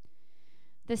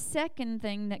 The second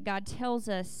thing that God tells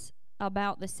us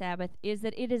about the Sabbath is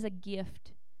that it is a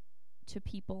gift to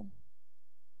people.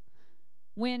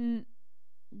 When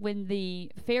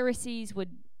the Pharisees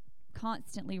would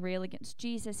constantly rail against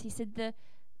Jesus, He said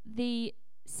the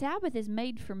Sabbath is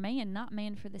made for man, not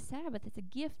man for the Sabbath. It's a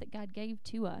gift that God gave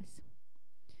to us.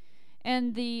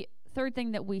 And the third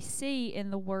thing that we see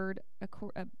in the Word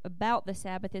about the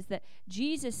Sabbath is that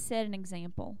Jesus set an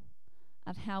example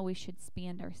of how we should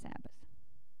spend our Sabbath.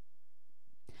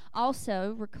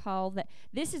 Also, recall that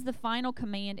this is the final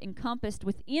command encompassed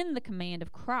within the command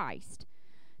of Christ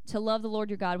to love the Lord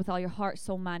your God with all your heart,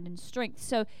 soul, mind, and strength.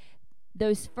 So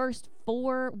those first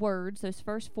 4 words, those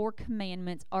first 4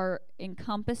 commandments are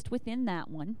encompassed within that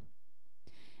one.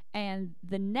 And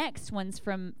the next ones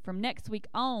from next week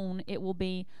on, it will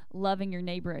be loving your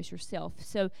neighbor as yourself.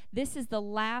 So this is the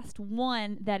last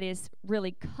one that is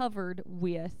really covered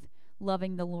with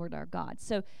loving the Lord our God.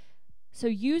 So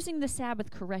using the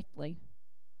Sabbath correctly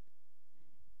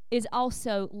is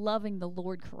also loving the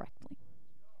Lord correctly.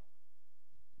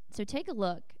 So take a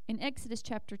look in Exodus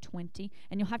chapter 20,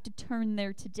 and you'll have to turn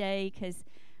there today because,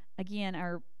 again,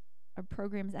 our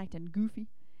program is acting goofy,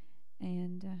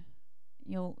 and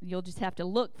you'll just have to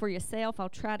look for yourself. I'll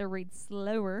try to read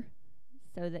slower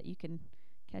so that you can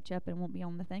catch up and won't be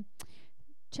on the thing.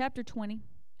 Chapter 20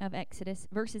 of Exodus,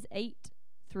 verses 8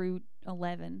 through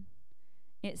 11.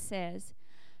 It says,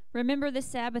 "Remember the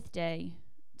Sabbath day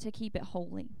to keep it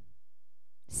holy.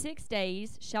 6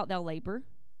 days shalt thou labor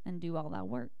and do all thy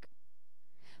work.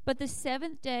 But the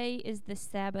 7th day is the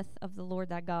Sabbath of the Lord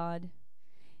thy God.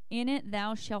 In it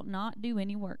thou shalt not do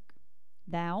any work,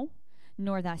 thou,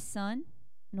 nor thy son,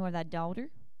 nor thy daughter,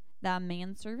 thy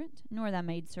manservant, nor thy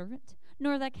maidservant,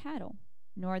 nor thy cattle,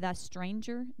 nor thy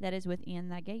stranger that is within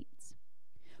thy gates.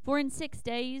 For in 6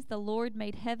 days the Lord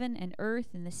made heaven and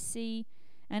earth and the sea,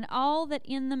 and all that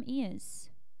in them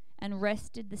is, and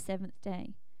rested the 7th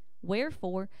day.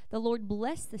 Wherefore the Lord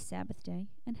blessed the Sabbath day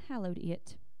and hallowed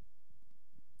it."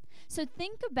 So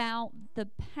think about the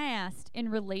past in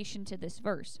relation to this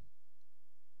verse.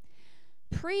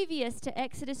 Previous to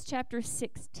Exodus chapter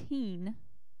 16,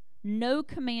 no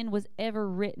command was ever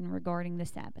written regarding the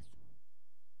Sabbath.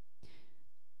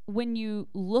 When you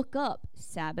look up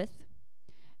Sabbath,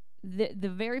 the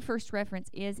very first reference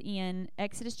is in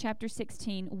Exodus chapter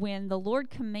 16 when the Lord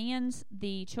commands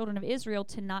the children of Israel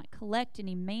to not collect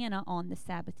any manna on the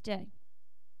Sabbath day.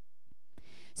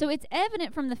 So it's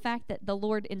evident from the fact that the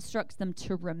Lord instructs them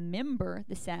to remember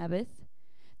the Sabbath.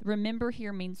 Remember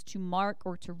here means to mark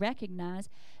or to recognize.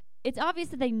 It's obvious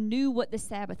that they knew what the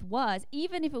Sabbath was,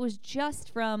 even if it was just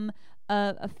from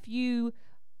a few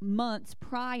months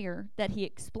prior that He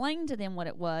explained to them what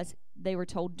it was. They were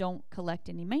told, don't collect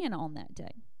any manna on that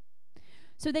day.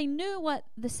 So they knew what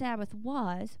the Sabbath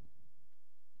was.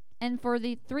 And for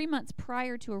the 3 months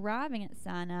prior to arriving at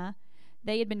Sinai,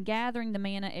 They had been gathering the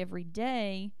manna every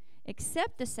day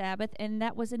except the Sabbath, and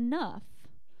that was enough.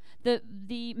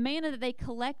 The manna that they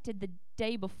collected the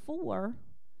day before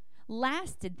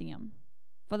lasted them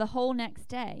for the whole next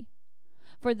day.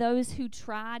 For those who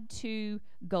tried to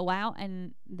go out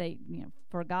and they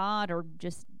forgot or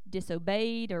just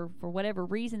disobeyed, or for whatever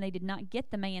reason they did not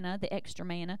get the manna, the extra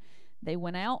manna, they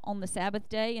went out on the Sabbath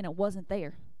day and it wasn't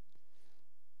there.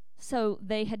 So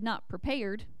they had not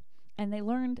prepared, and they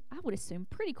learned, I would assume,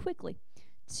 pretty quickly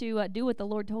to do what the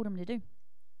Lord told them to do.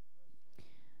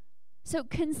 So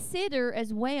consider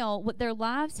as well what their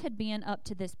lives had been up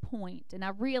to this point. And I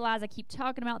realize I keep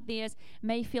talking about this,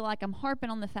 may feel like I'm harping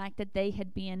on the fact that they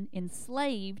had been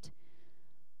enslaved,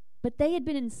 but they had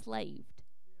been enslaved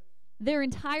their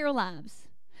entire lives.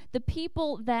 The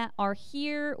people that are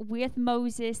here with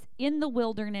Moses in the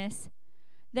wilderness,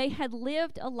 they had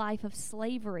lived a life of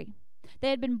slavery.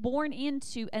 They had been born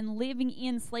into and living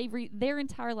in slavery their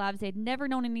entire lives. They had never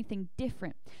known anything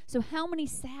different. So how many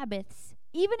Sabbaths,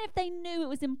 even if they knew it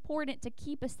was important to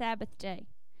keep a Sabbath day,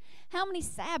 how many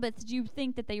Sabbaths do you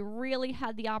think that they really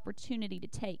had the opportunity to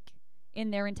take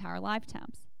in their entire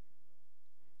lifetimes?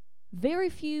 Very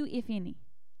few, if any,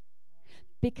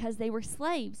 because they were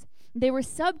slaves. They were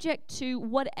subject to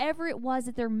whatever it was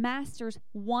that their masters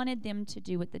wanted them to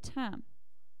do at the time.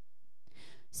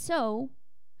 So,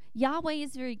 Yahweh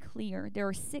is very clear. There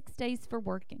are 6 days for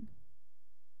working.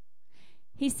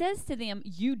 He says to them,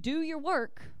 you do your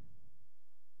work.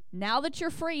 Now that you're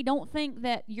free, don't think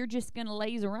that you're just going to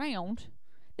laze around.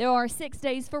 There are 6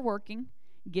 days for working.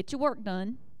 Get your work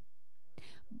done.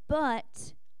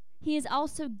 But he is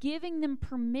also giving them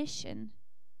permission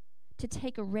to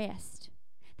take a rest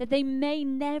that they may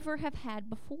never have had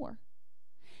before.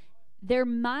 Their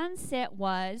mindset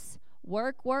was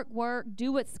work, work, work,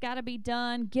 do what's got to be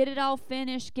done, get it all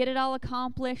finished, get it all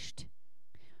accomplished,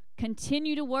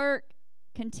 continue to work,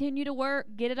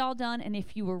 get it all done. And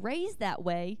if you were raised that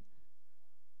way,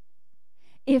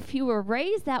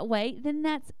 then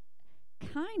that's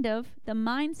kind of the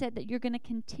mindset that you're going to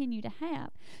continue to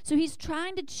have. So he's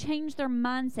trying to change their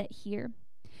mindset here,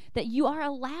 that you are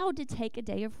allowed to take a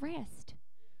day of rest.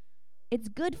 It's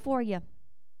good for you.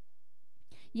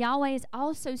 Yahweh is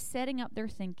also setting up their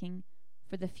thinking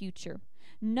for the future.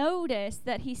 Notice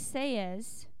that he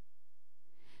says,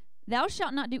 thou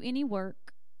shalt not do any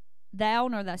work, thou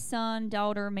nor thy son,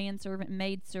 daughter, manservant,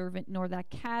 maidservant, nor thy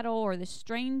cattle, or the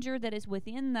stranger that is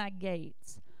within thy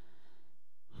gates.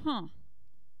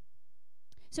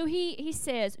 So he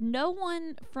says, no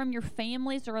one from your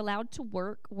families are allowed to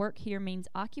work. Work here means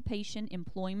occupation,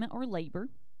 employment, or labor.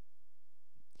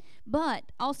 But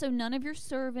also none of your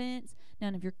servants,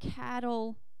 none of your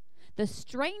cattle, the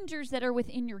strangers that are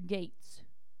within your gates.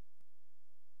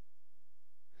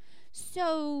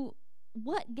 So,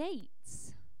 what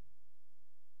gates?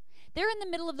 They're in the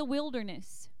middle of the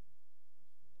wilderness.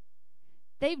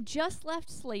 They've just left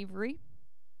slavery.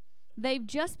 They've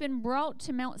just been brought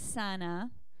to Mount Sinai.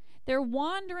 They're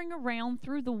wandering around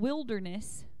through the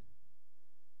wilderness.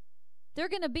 They're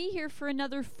going to be here for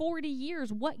another 40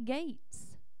 years. What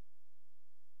gates?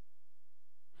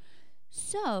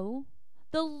 So,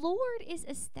 the Lord is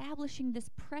establishing this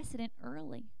precedent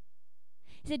early.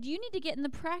 He said, you need to get in the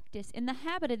practice, in the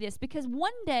habit of this, because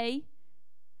one day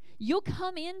you'll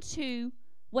come into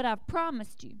what I've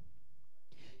promised you.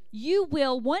 You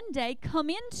will one day come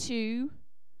into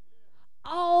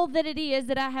all that it is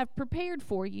that I have prepared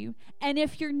for you. And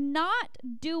if you're not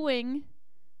doing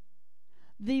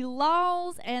the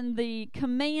laws and the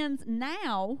commands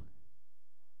now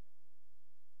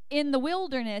in the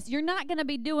wilderness, you're not going to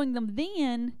be doing them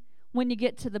then when you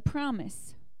get to the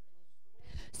promise.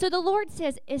 So the Lord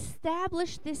says,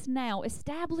 establish this now.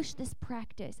 Establish this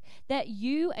practice that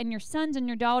you and your sons and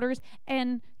your daughters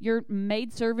and your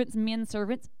maidservants, men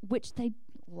servants, which they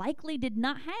likely did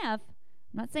not have.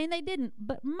 I'm not saying they didn't,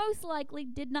 but most likely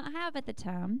did not have at the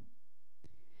time.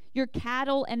 Your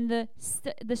cattle and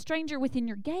the stranger within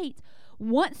your gates.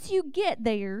 Once you get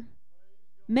there,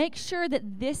 make sure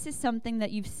that this is something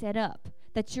that you've set up,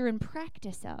 that you're in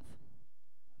practice of.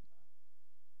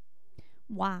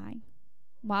 Why?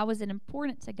 Why was it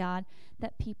important to God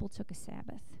that people took a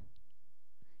Sabbath?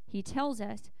 He tells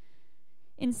us,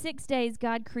 in 6 days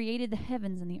God created the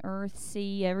heavens and the earth,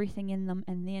 sea, everything in them,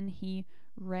 and then he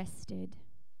rested.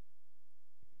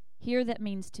 Here that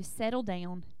means to settle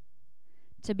down,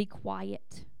 to be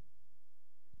quiet,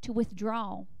 to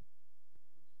withdraw,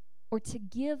 or to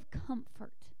give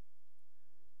comfort.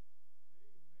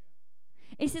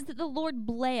 It says that the Lord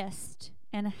blessed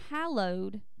and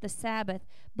hallowed the Sabbath.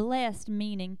 Blessed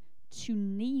meaning to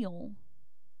kneel.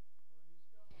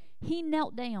 He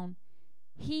knelt down.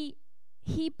 He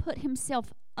put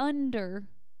himself under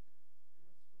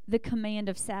the command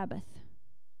of Sabbath.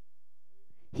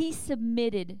 He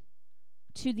submitted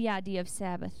to the idea of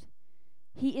Sabbath.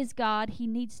 He is God. He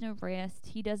needs no rest.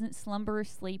 He doesn't slumber or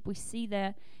sleep. We see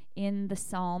that in the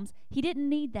Psalms. He didn't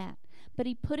need that, but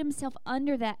he put himself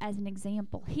under that as an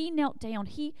example. He knelt down.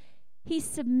 He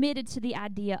submitted to the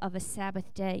idea of a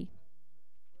Sabbath day.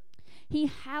 He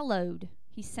hallowed,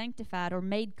 he sanctified or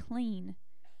made clean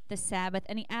the Sabbath,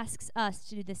 and he asks us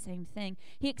to do the same thing.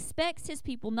 He expects his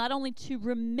people not only to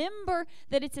remember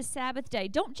that it's a Sabbath day,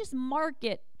 don't just mark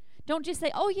it, don't just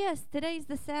say, oh yes, today's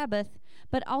the Sabbath,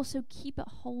 but also keep it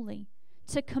holy,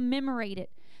 to commemorate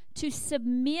it, to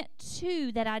submit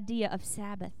to that idea of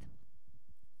Sabbath.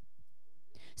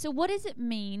 So what does it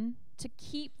mean to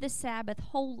keep the Sabbath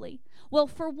holy? Well,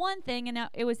 for one thing, and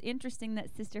it was interesting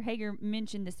that Sister Hager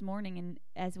mentioned this morning, and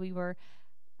as we were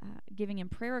giving him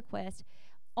prayer requests,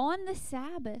 on the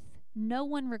Sabbath, no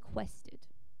one requested.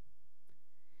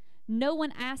 No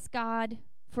one asked God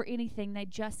for anything. They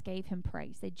just gave him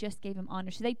praise. They just gave him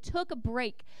honor. So they took a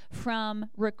break from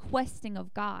requesting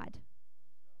of God.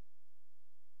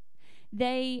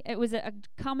 It was a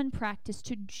common practice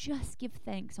to just give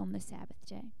thanks on the Sabbath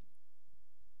day.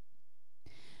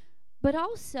 But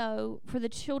also, for the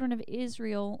children of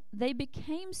Israel, they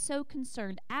became so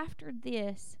concerned after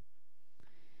this.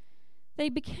 They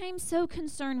became so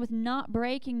concerned with not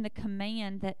breaking the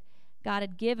command that God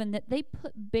had given that they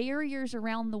put barriers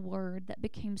around the word that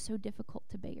became so difficult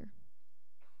to bear.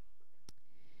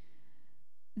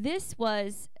 This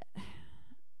was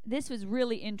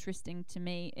really interesting to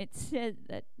me. It said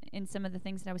that in some of the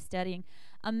things that I was studying,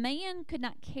 a man could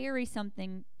not carry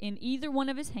something in either one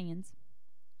of his hands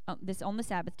on the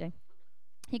Sabbath day.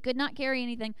 He could not carry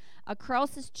anything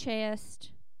across his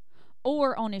chest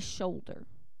or on his shoulder.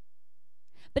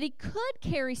 But he could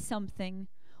carry something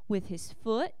with his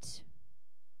foot,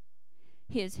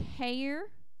 his hair,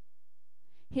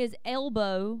 his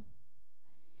elbow,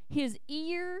 his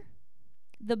ear,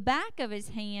 the back of his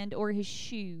hand, or his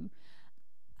shoe.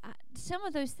 Some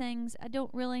of those things, I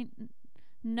don't really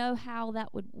know how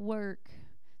that would work.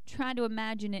 Trying to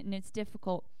imagine it, and it's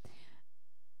difficult.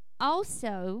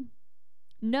 Also,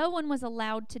 no one was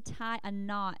allowed to tie a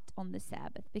knot on the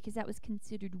Sabbath because that was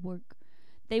considered work.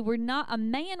 A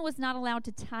man was not allowed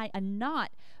to tie a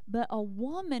knot, but a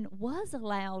woman was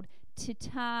allowed to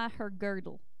tie her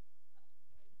girdle.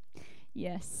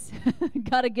 Yes.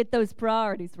 Got to get those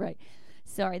priorities right.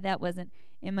 Sorry, that wasn't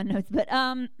in my notes. But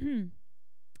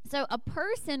so a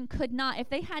person could not, if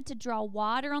they had to draw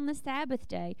water on the Sabbath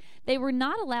day, they were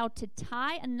not allowed to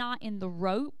tie a knot in the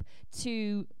rope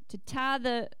to tie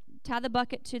the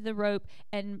bucket to the rope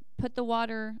and put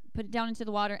it down into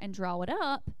the water and draw it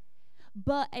up.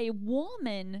 But a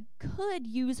woman could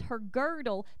use her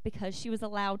girdle because she was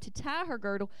allowed to tie her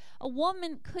girdle. A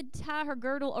woman could tie her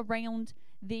girdle around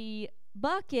the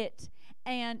bucket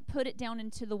and put it down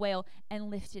into the well and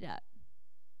lift it up.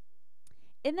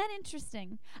 Isn't that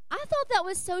interesting? I thought that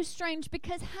was so strange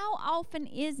because how often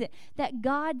is it that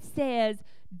God says,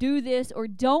 do this or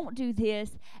don't do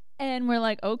this, and we're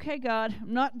like, okay, God,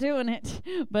 I'm not doing it,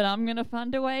 but I'm going to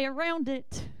find a way around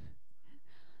it.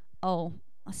 Oh,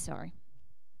 sorry.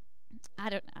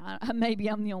 Maybe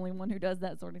I'm the only one who does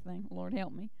that sort of thing. Lord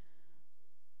help me.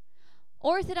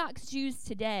 Orthodox Jews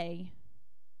today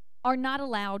are not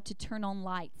allowed to turn on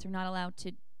lights. They're not allowed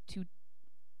to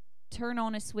turn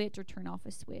on a switch or turn off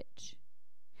a switch.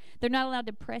 They're not allowed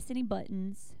to press any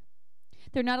buttons.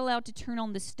 They're not allowed to turn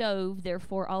on the stove.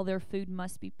 Therefore, all their food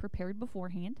must be prepared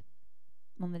beforehand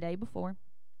on the day before.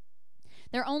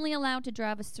 They're only allowed to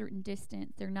drive a certain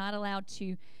distance. They're not allowed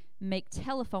to make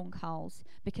telephone calls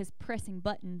because pressing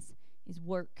buttons is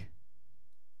work.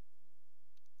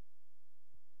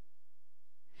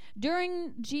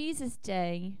 During Jesus'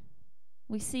 day,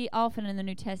 we see often in the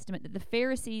New Testament that the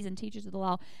Pharisees and teachers of the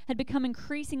law had become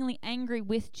increasingly angry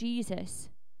with Jesus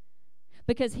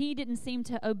because he didn't seem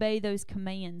to obey those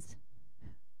commands.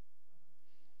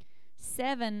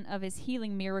 7 of his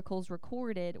healing miracles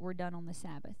recorded were done on the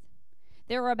Sabbath.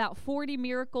 There are about 40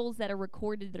 miracles that are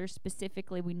recorded that are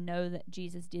specifically, we know that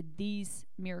Jesus did these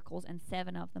miracles, and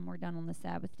 7 of them were done on the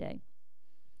Sabbath day.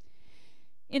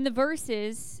 In the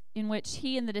verses in which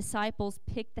he and the disciples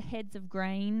picked the heads of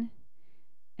grain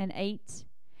and ate,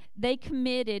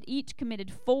 each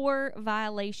committed 4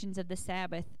 violations of the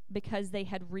Sabbath because they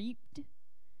had reaped,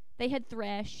 they had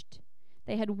threshed,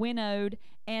 they had winnowed,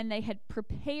 and they had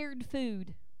prepared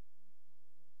food.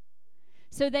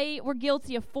 So they were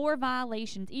guilty of 4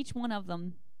 violations, each one of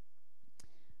them,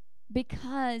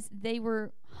 because they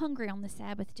were hungry on the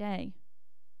Sabbath day.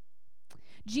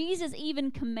 Jesus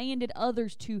even commanded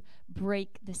others to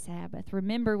break the Sabbath.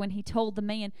 Remember when he told the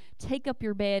man, take up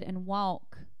your bed and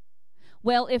walk.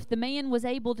 Well, if the man was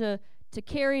able to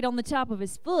carry it on the top of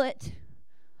his foot,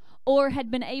 or had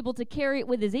been able to carry it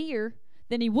with his ear,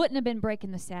 then he wouldn't have been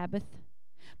breaking the Sabbath.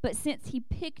 But since he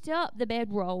picked up the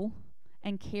bedroll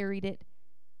and carried it,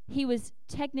 he was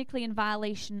technically in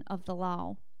violation of the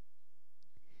law.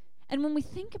 And when we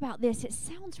think about this, it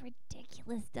sounds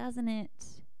ridiculous, doesn't it?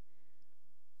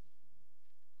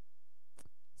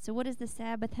 So what does the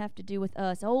Sabbath have to do with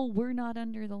us? Oh, we're not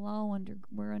under the law,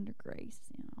 we're under grace,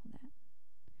 all that.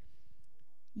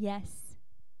 Yes,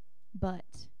 but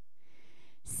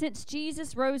since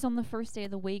Jesus rose on the first day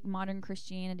of the week, modern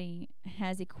Christianity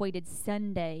has equated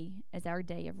Sunday as our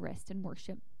day of rest and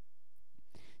worship.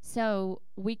 So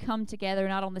we come together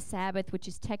not on the Sabbath, which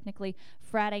is technically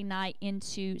Friday night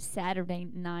into Saturday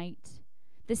night.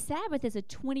 The Sabbath is a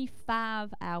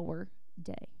 25-hour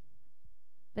day.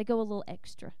 They go a little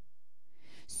extra.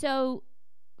 So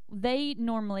they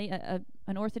normally,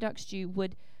 an Orthodox Jew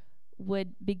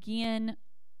would begin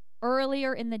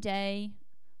earlier in the day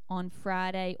on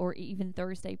Friday or even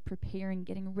Thursday, preparing,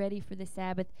 getting ready for the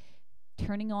Sabbath,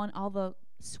 turning on all the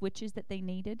switches that they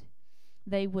needed.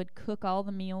 They would cook all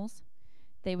the meals.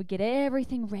 They would get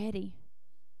everything ready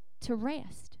to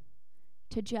rest,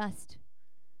 to just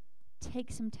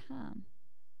take some time.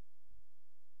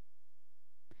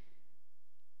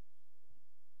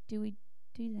 Do we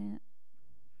do that?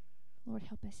 Lord,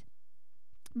 help us.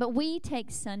 But we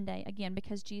take Sunday, again,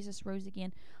 because Jesus rose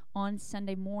again on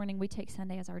Sunday morning. We take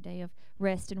Sunday as our day of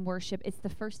rest and worship. It's the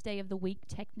first day of the week,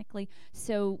 technically,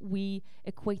 so we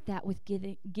equate that with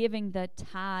giving the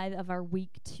tithe of our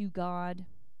week to God.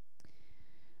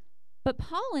 But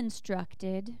Paul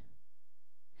instructed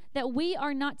that we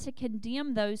are not to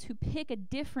condemn those who pick a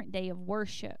different day of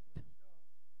worship.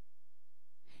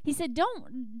 He said,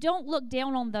 don't look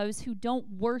down on those who don't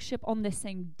worship on the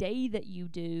same day that you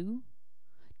do,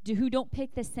 who don't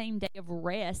pick the same day of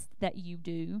rest that you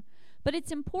do. But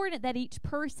it's important that each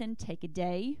person take a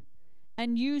day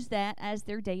and use that as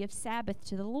their day of Sabbath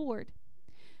to the Lord.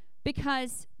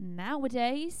 Because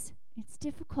nowadays, it's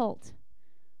difficult,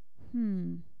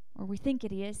 or we think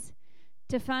it is,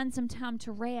 to find some time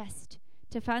to rest,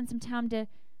 to find some time to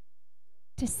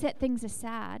set things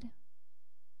aside.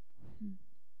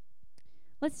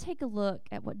 Let's take a look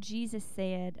at what Jesus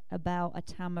said about a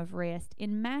time of rest.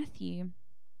 In Matthew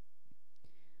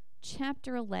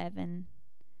chapter 11,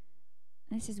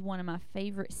 this is one of my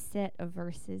favorite set of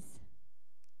verses.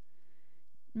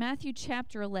 Matthew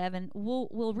chapter 11,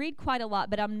 we'll read quite a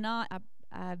lot, but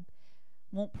I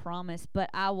won't promise, but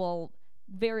I'll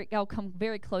come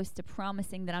very close to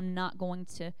promising that I'm not going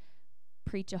to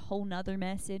preach a whole nother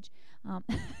message.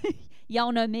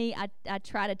 Y'all know me, I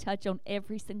try to touch on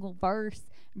every single verse,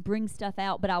 bring stuff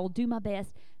out, but I will do my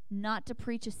best not to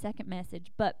preach a second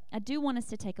message. But I do want us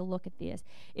to take a look at this.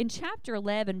 In chapter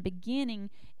 11, beginning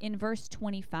in verse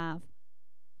 25,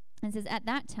 it says, "At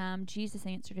that time Jesus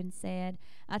answered and said,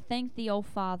 I thank thee, O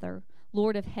Father,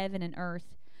 Lord of heaven and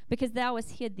earth, because thou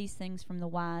hast hid these things from the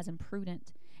wise and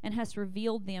prudent, and hast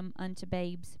revealed them unto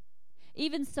babes.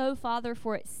 Even so, Father,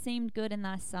 for it seemed good in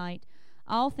thy sight.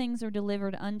 All things are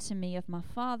delivered unto me of my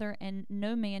Father, and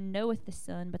no man knoweth the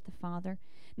Son but the Father.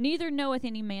 Neither knoweth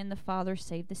any man the Father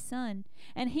save the Son,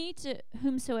 and he to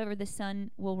whomsoever the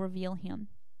Son will reveal him.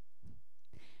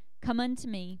 Come unto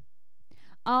me,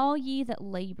 all ye that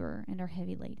labor and are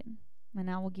heavy laden, and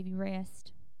I will give you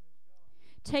rest.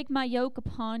 Take my yoke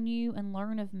upon you, and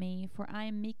learn of me, for I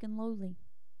am meek and lowly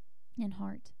in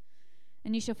heart,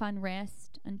 and you shall find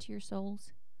rest unto your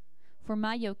souls. For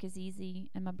my yoke is easy,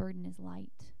 and my burden is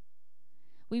light."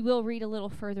 We will read a little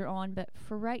further on, but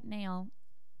for right now,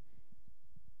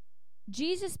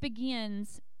 Jesus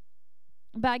begins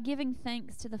by giving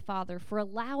thanks to the Father for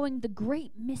allowing the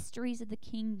great mysteries of the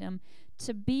kingdom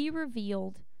to be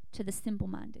revealed to the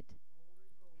simple-minded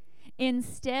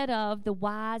instead of the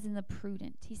wise and the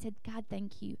prudent. He said, God,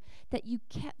 thank you that you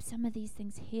kept some of these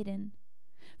things hidden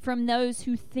from those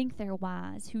who think they're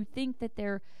wise, who think that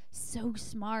they're so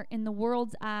smart in the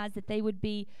world's eyes, that they would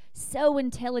be so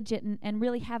intelligent and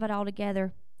really have it all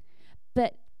together.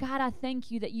 But God, I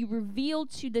thank you that you revealed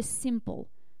to the simple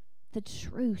the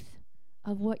truth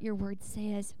of what your word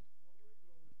says.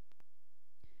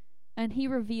 And he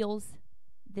reveals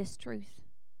this truth.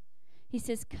 He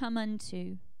says, come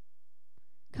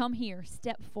here,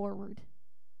 step forward.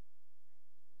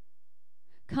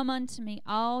 Come unto me,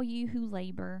 all you who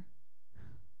labor.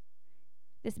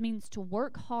 This means to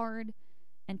work hard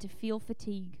and to feel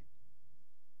fatigue.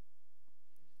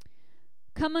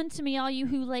 Come unto me, all you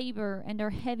who labor and are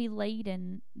heavy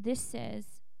laden. This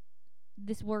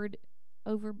word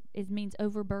means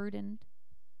overburdened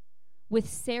with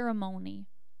ceremony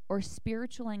or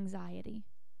spiritual anxiety.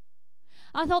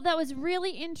 I thought that was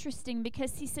really interesting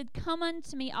because he said, come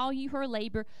unto me, all you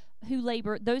who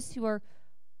labor, those who are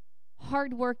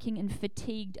hardworking and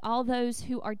fatigued, all those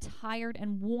who are tired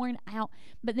and worn out.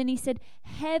 But then he said,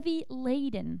 heavy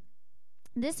laden.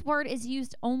 This word is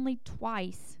used only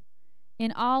twice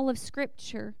in all of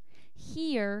Scripture,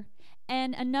 here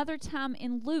and another time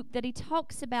in Luke, that he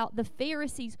talks about the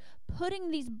Pharisees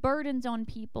putting these burdens on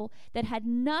people that had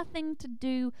nothing to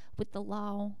do with the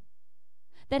law,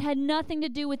 that had nothing to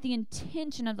do with the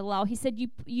intention of the law. He said,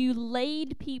 you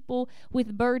laid people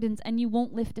with burdens and you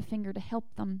won't lift a finger to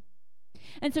help them.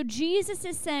 And so Jesus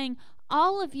is saying,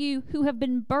 all of you who have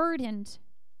been burdened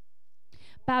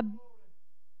by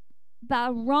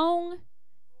wrong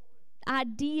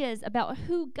ideas about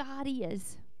who God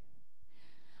is,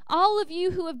 all of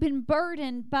you who have been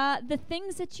burdened by the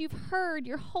things that you've heard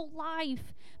your whole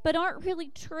life but aren't really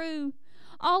true,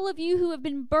 all of you who have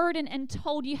been burdened and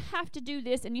told you have to do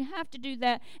this and you have to do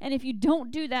that, and if you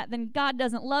don't do that, then God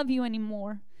doesn't love you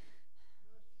anymore.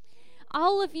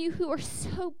 All of you who are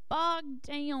so bogged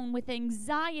down with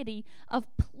anxiety of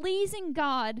pleasing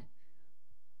God,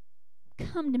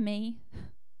 come to me.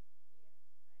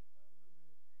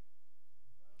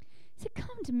 He said,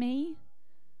 come to me.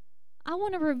 I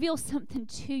want to reveal something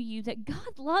to you, that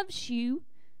God loves you.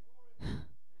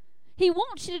 He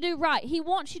wants you to do right. He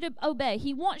wants you to obey.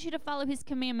 He wants you to follow His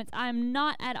commandments. I am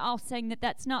not at all saying that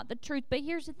that's not the truth. But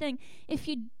here's the thing. If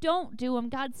you don't do them,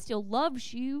 God still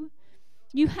loves you.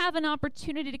 You have an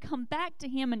opportunity to come back to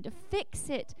Him and to fix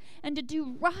it and to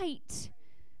do right.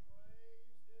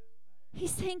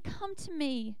 He's saying, come to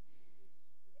me.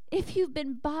 If you've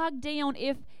been bogged down,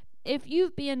 if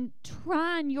you've been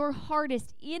trying your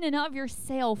hardest in and of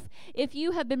yourself, if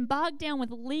you have been bogged down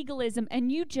with legalism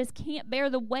and you just can't bear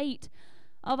the weight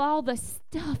of all the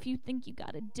stuff you think you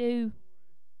got to do,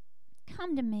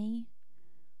 come to me.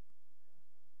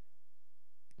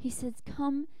 He says,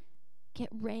 come get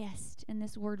rest. And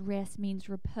this word rest means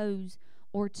repose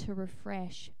or to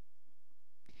refresh.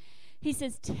 He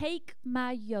says, take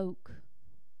my yoke.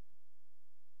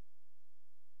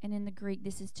 And in the Greek,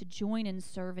 this is to join in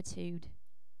servitude.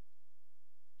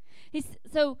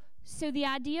 So the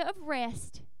idea of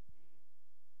rest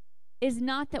is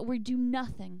not that we do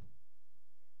nothing.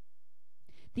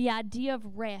 The idea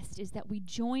of rest is that we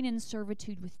join in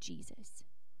servitude with Jesus.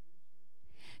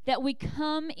 That we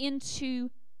come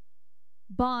into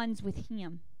bonds with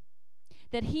Him.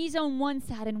 That He's on one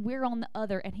side and we're on the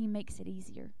other, and He makes it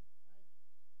easier.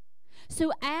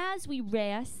 So as we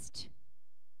rest,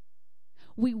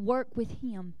 we work with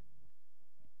Him.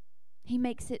 He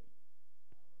makes it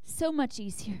so much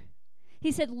easier.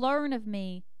 He said, learn of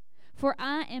me, for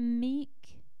I am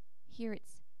meek. Here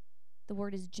the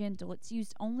word is gentle. It's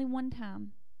used only one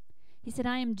time. He said,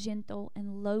 I am gentle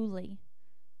and lowly.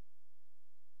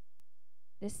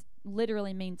 This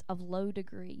literally means of low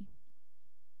degree.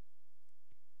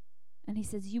 And He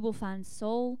says, you will find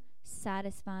soul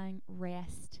satisfying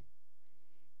rest.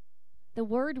 The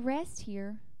word rest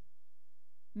here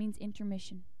means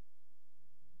intermission.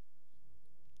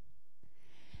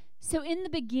 So in the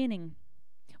beginning,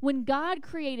 when God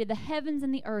created the heavens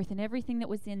and the earth and everything that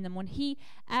was in them, when He,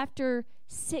 after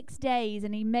 6 days,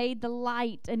 and He made the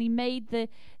light, and He made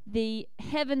the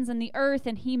heavens and the earth,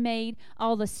 and He made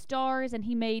all the stars, and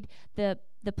He made the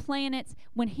planets,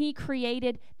 when He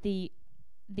created the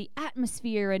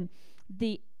atmosphere and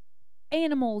the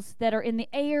animals that are in the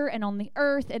air and on the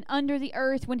earth and under the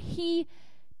earth, when He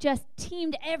just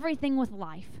teamed everything with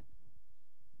life.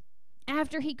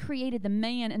 After He created the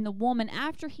man and the woman,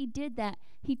 after He did that,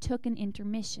 He took an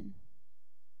intermission.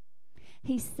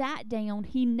 He sat down,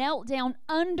 He knelt down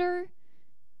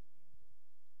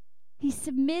He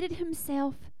submitted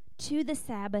Himself to the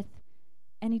Sabbath,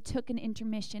 and He took an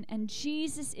intermission. And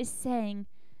Jesus is saying,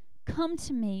 come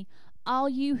to me, all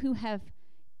you who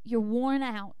you're worn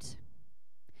out,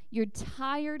 you're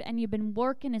tired, and you've been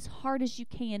working as hard as you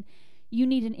can. You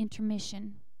need an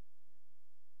intermission.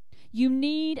 You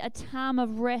need a time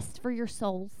of rest for your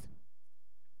souls.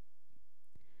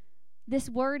 This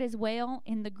word as well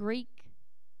in the Greek,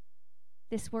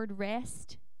 this word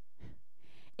rest,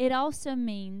 it also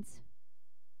means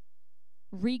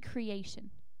recreation.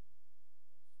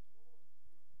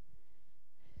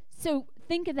 So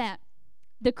think of that.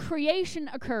 The creation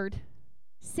occurred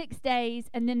 6 days,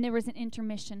 and then there was an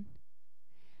intermission.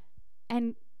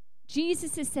 And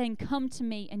Jesus is saying, come to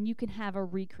me and you can have a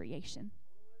recreation.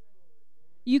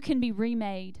 You can be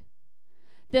remade.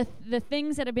 the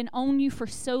things that have been on you for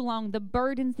so long, the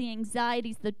burdens, the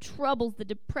anxieties, the troubles, the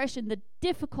depression, the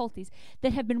difficulties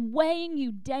that have been weighing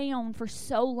you down for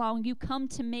so long, you come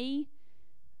to me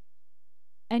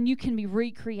and you can be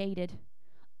recreated.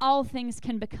 All things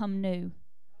can become new.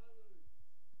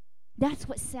 That's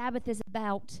what Sabbath is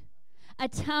about. A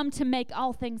time to make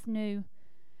all things new.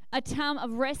 A time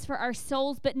of rest for our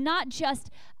souls, but not just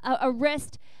a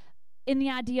rest in the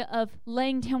idea of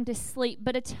laying down to sleep,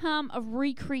 but a time of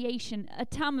recreation, a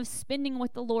time of spending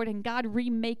with the Lord and God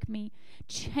remake me,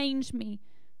 change me.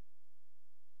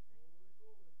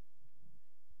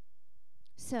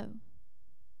 So,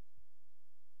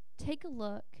 take a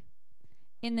look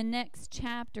in the next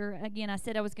chapter. Again, I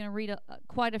said I was going to read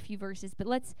quite a few verses, but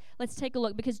let's take a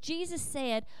look, because Jesus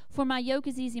said, "For my yoke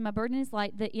is easy, my burden is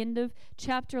light," the end of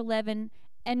chapter 11.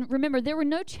 And remember, there were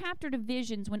no chapter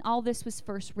divisions when all this was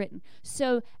first written.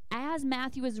 So as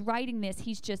Matthew is writing this,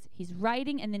 he's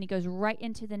writing, and then he goes right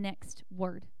into the next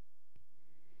word.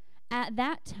 At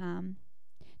that time,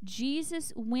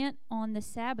 Jesus went on the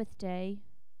Sabbath day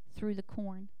through the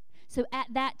corn. So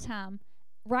at that time,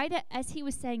 as he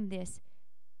was saying this,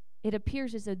 it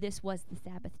appears as though this was the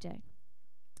Sabbath day.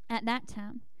 At that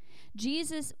time,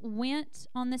 Jesus went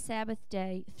on the Sabbath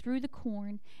day through the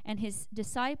corn, and his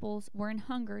disciples were an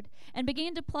hungered, and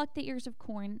began to pluck the ears of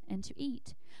corn and to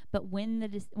eat. But when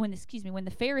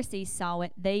the Pharisees saw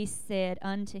it, they said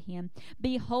unto him,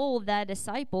 "Behold, thy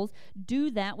disciples do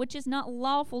that which is not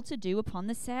lawful to do upon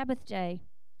the Sabbath day."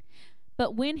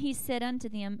 But when he said unto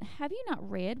them, "Have you not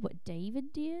read what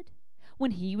David did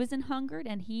when he was an hungered,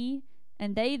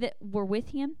 and they that were with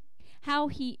him, how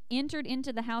he entered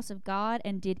into the house of God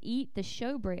and did eat the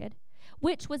showbread,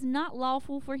 which was not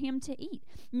lawful for him to eat,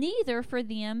 neither for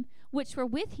them which were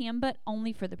with him, but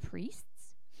only for the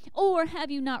priests? Or have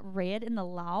you not read in the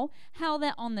law how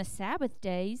that on the Sabbath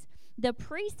days the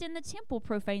priests in the temple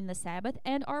profane the Sabbath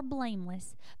and are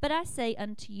blameless? But I say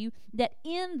unto you that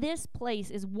in this place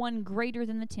is one greater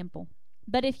than the temple.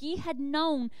 But if ye had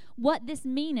known what this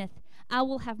meaneth, I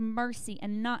will have mercy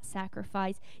and not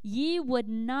sacrifice, ye would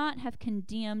not have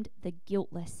condemned the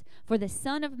guiltless. For the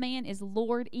Son of Man is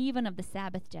Lord even of the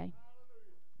Sabbath day."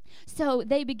 So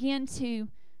they begin to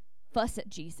fuss at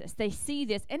Jesus. They see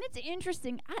this, and it's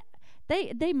interesting.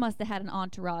 They must have had an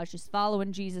entourage just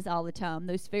following Jesus all the time,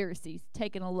 those Pharisees,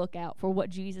 taking a look out for what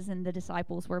Jesus and the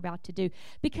disciples were about to do.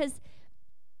 Because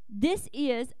this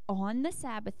is on the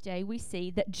Sabbath day. We see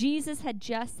that Jesus had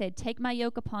just said, "Take my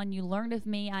yoke upon you, learn of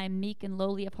me, I am meek and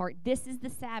lowly of heart." This is the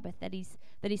Sabbath that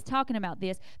he's talking about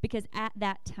this, because at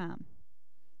that time,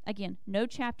 again, no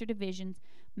chapter divisions.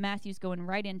 Matthew's going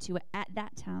right into it. At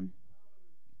that time.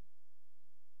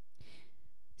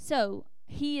 So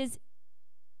he is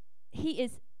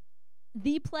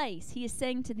the place. He is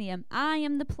saying to them, "I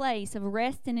am the place of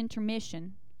rest and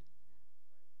intermission.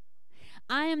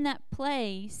 I am that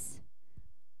place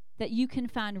that you can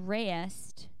find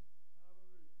rest.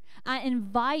 I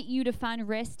invite you to find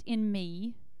rest in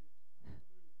me,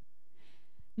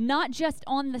 not just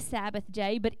on the Sabbath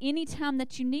day, but any time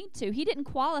that you need to." He didn't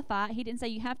qualify. He didn't say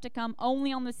you have to come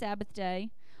only on the Sabbath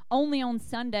day. Only on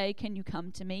Sunday can you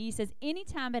come to me. He says any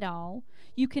time at all,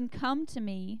 you can come to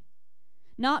me,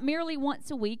 not merely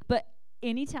once a week, but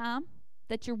any time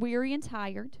that you're weary and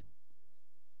tired.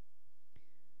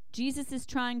 Jesus is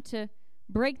trying to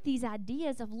break these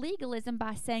ideas of legalism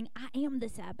by saying, "I am the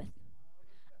Sabbath.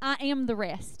 I am the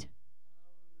rest.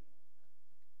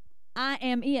 I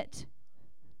am it."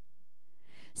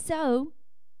 So,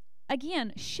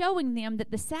 again, showing them that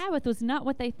the Sabbath was not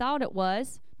what they thought it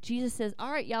was. Jesus says,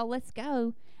 "All right, y'all, let's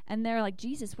go." And they're like,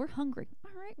 "Jesus, we're hungry."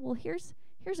 "All right, well, here's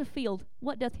a field.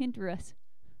 What doth hinder us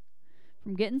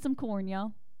from getting some corn,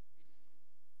 y'all?"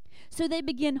 So they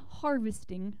begin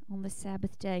harvesting on the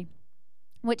Sabbath day,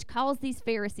 which caused these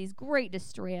Pharisees great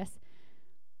distress.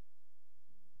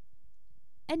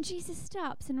 And Jesus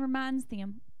stops and reminds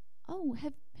them, "Oh,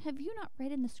 have you not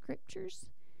read in the scriptures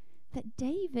that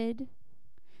David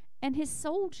and his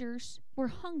soldiers were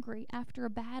hungry after a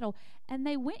battle, and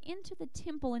they went into the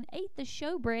temple and ate the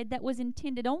showbread that was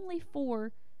intended only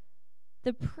for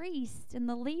the priests and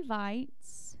the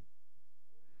Levites?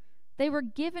 They were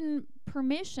given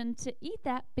permission to eat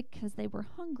that because they were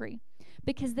hungry,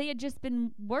 because they had just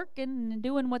been working and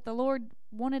doing what the Lord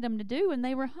wanted them to do, and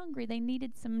they were hungry. They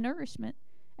needed some nourishment,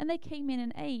 and they came in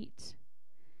and ate.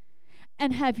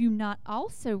 And have you not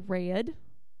also read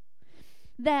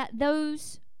that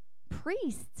those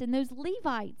priests and those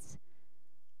Levites,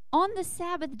 on the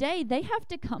Sabbath day, they have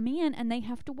to come in and they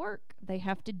have to work. They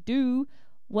have to do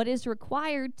what is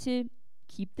required to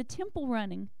keep the temple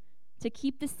running, to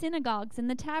keep the synagogues and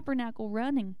the tabernacle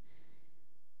running.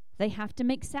 They have to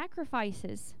make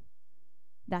sacrifices.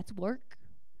 That's work.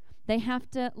 They have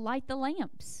to light the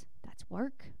lamps. That's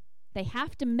work. They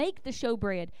have to make the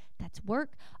showbread. That's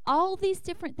work. All these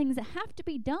different things that have to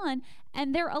be done,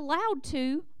 and they're allowed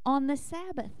to on the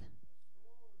Sabbath.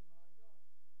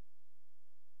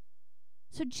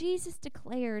 So Jesus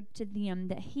declared to them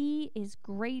that he is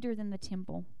greater than the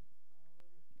temple,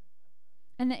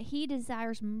 and that he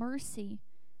desires mercy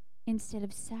instead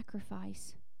of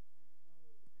sacrifice.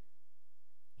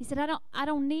 He said, I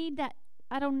don't need that.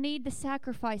 I don't need the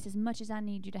sacrifice as much as I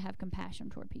need you to have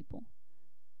compassion toward people.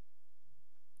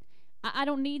 I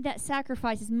don't need that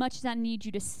sacrifice as much as I need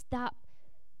you to stop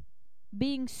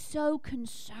being so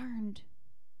concerned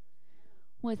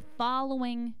with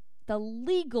following the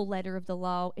legal letter of the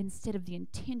law instead of the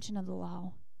intention of the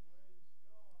law.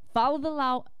 Follow the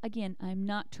law. Again, I'm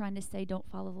not trying to say don't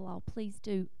follow the law. Please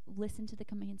do listen to the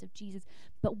commands of Jesus.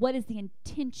 But what is the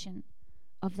intention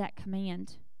of that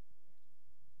command?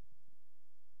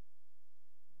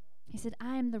 He said,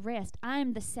 I am the rest. I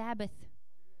am the Sabbath.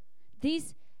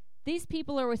 These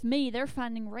people are with me. They're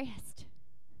finding rest.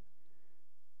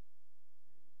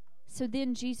 So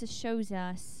then Jesus shows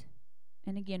us,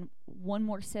 and again, one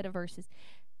more set of verses.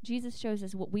 Jesus shows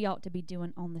us what we ought to be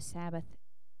doing on the Sabbath.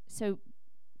 So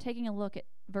taking a look at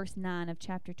verse 9 of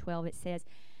chapter 12, it says,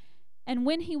 And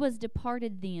when he was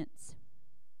departed thence,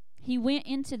 he went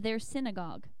into their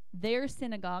synagogue,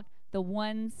 the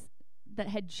ones that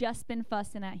had just been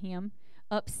fussing at him,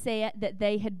 upset that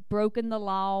they had broken the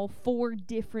law 4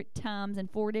 different times in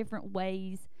 4 different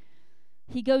ways.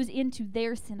 He goes into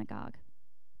their synagogue.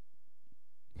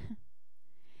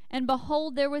 And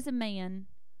behold, there was a man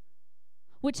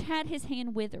which had his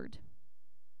hand withered.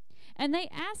 And they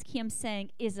asked him,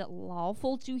 saying, Is it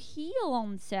lawful to heal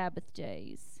on Sabbath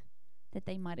days? That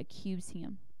they might accuse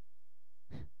him.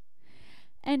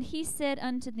 And he said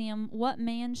unto them, What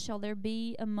man shall there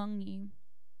be among you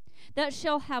that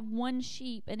shall have one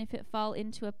sheep, and if it fall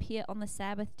into a pit on the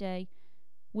Sabbath day,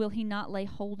 will he not lay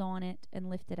hold on it and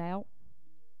lift it out?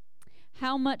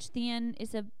 How much then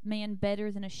is a man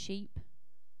better than a sheep?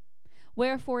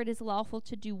 Wherefore it is lawful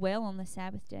to do well on the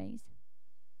Sabbath days.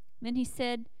 Then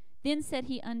said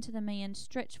he unto the man,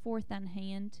 Stretch forth thine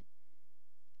hand.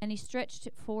 And he stretched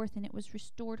it forth, and it was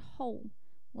restored whole,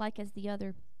 like as the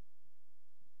other.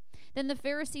 Then the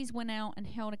Pharisees went out and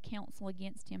held a council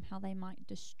against him, how they might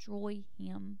destroy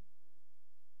him.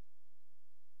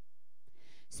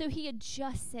 So he had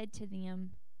just said to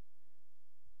them,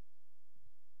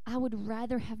 I would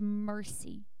rather have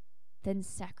mercy than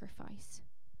sacrifice.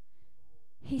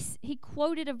 He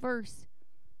quoted a verse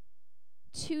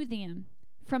to them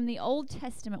from the Old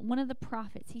Testament, one of the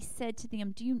prophets. He said to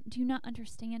them, Do you not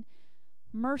understand?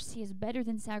 Mercy is better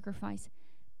than sacrifice.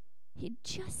 He had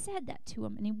just said that to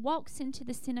him, and he walks into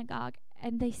the synagogue,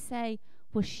 and they say,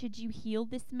 Well, should you heal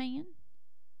this man?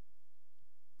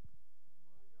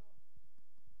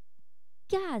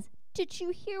 Guys, did you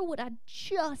hear what I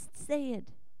just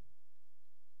said?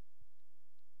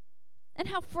 And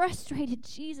how frustrated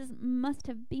Jesus must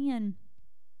have been.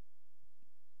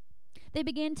 They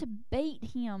began to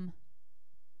bait him.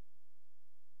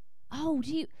 Oh,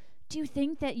 do you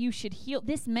think that you should heal?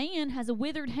 This man has a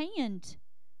withered hand.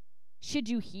 Should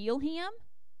you heal him?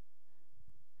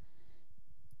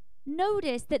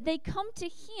 Notice that they come to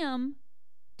him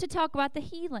to talk about the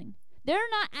healing. They're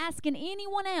not asking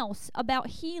anyone else about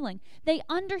healing. They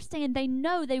understand, they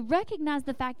know, they recognize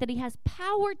the fact that he has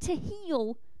power to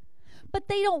heal, but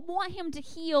they don't want him to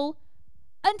heal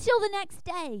until the next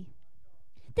day.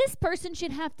 This person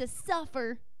should have to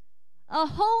suffer a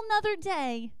whole nother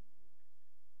day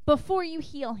before you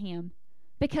heal him,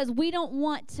 because we don't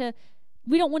want to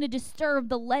disturb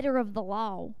the letter of the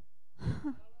law.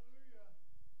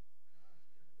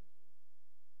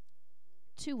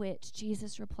 To which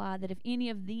Jesus replied that if any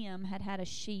of them had had a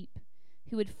sheep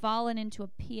who had fallen into a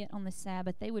pit on the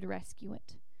Sabbath, they would rescue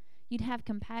it. You'd have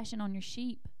compassion on your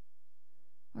sheep,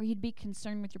 or you'd be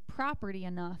concerned with your property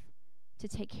enough to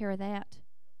take care of that.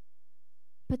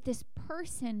 But this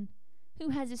person who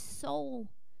has a soul,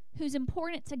 who's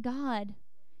important to God,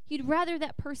 you'd rather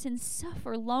that person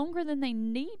suffer longer than they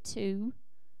need to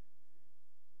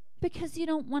because you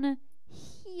don't want to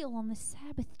heal on the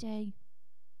Sabbath day.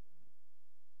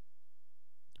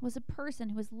 Was a person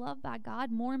who was loved by God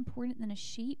more important than a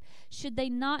sheep? Should they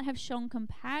not have shown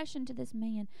compassion to this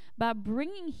man by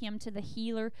bringing him to the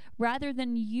healer rather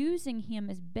than using him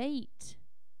as bait?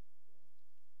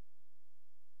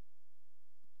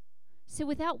 So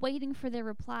without waiting for their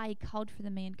reply, he called for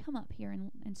the man, Come up here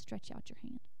and stretch out your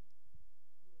hand.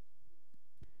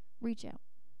 Reach out.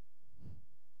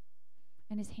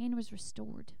 And his hand was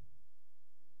restored.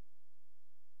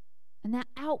 And that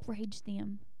outraged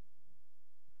them.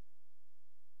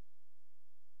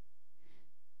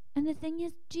 And the thing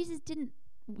is,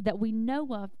 that we know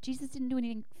of, Jesus didn't do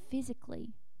anything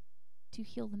physically to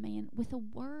heal the man. With a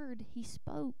word, he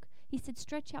spoke. He said,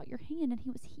 stretch out your hand, and he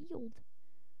was healed.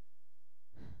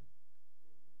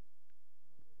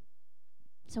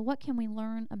 So what can we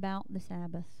learn about the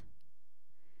Sabbath?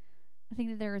 I think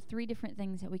that there are 3 different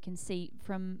things that we can see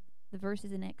from the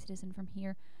verses in Exodus and from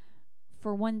here.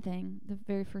 For one thing, the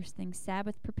very first thing,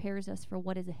 Sabbath prepares us for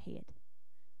what is ahead.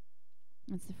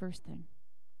 That's the first thing.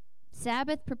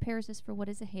 Sabbath prepares us for what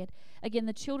is ahead. Again,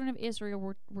 the children of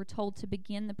Israel were told to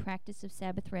begin the practice of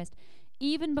Sabbath rest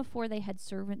even before they had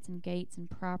servants and gates and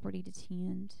property to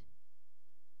tend.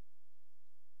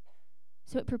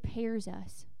 So it prepares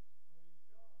us.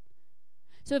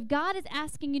 So if God is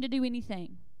asking you to do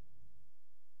anything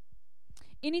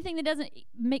that doesn't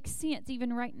make sense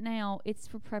even right now, it's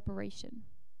for preparation.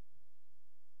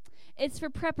 It's for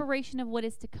preparation of what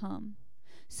is to come.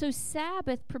 So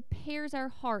Sabbath prepares our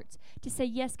hearts to say,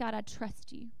 yes, God, I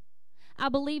trust you. I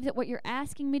believe that what you're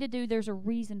asking me to do, there's a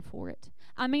reason for it.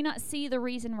 I may not see the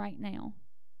reason right now.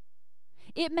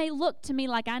 It may look to me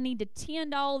like I need to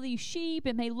tend all these sheep.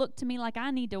 It may look to me like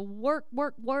I need to work,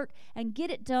 and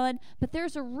get it done. But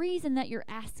there's a reason that you're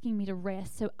asking me to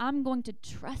rest. So I'm going to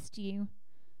trust you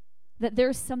that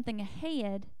there's something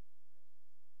ahead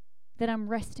that I'm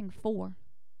resting for.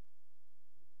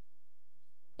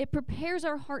 It prepares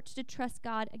our hearts to trust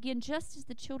God. Again, just as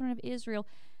the children of Israel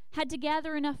had to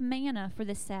gather enough manna for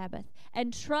the Sabbath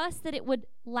and trust that it would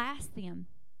last them.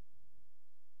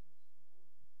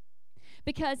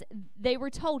 Because they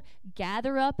were told,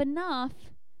 gather up enough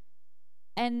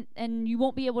and you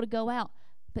won't be able to go out.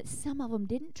 But some of them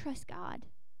didn't trust God.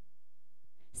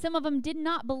 Some of them did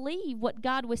not believe what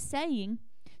God was saying,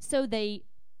 so they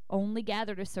only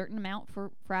gathered a certain amount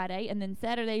for Friday, and then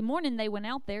Saturday morning they went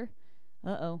out there.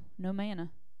 No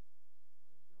manna.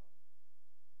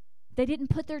 They didn't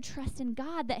put their trust in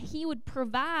God that He would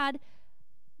provide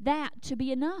that to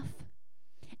be enough.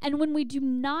 And when we do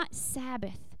not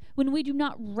Sabbath, when we do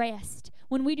not rest,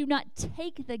 when we do not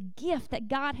take the gift that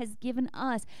God has given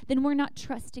us, then we're not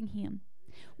trusting Him.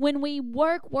 When we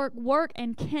work,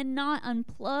 and cannot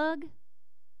unplug,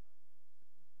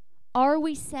 are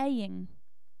we saying,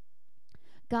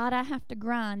 God, I have to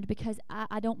grind because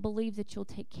I don't believe that you'll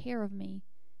take care of me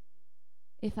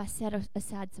if I set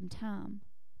aside some time?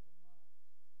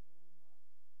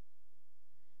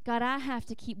 God, I have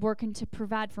to keep working to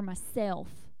provide for myself.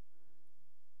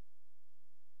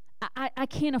 I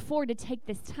can't afford to take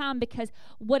this time because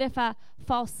what if I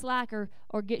fall slack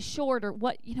or get short or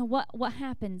what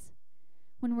happens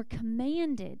when we're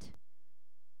commanded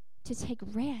to take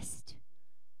rest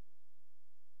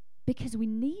because we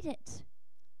need it.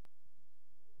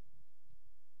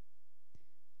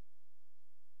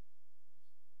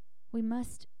 We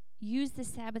must use the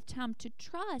Sabbath time to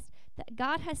trust that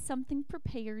God has something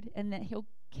prepared and that He'll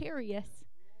carry us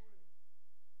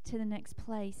to the next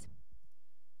place.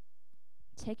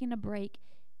 Taking a break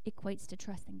equates to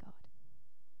trusting God.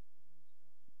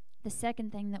 The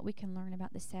second thing that we can learn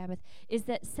about the Sabbath is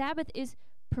that Sabbath is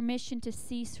permission to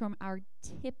cease from our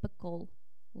typical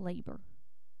labor.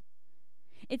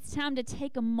 It's time to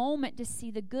take a moment to see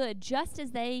the good, just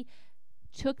as they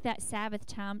took that Sabbath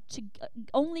time to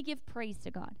only give praise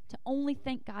to God, to only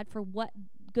thank God for what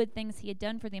good things He had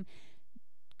done for them.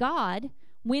 God,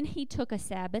 when He took a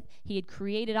Sabbath, He had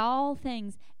created all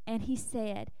things, and He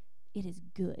said, "It is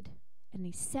good." And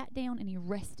He sat down and He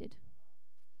rested.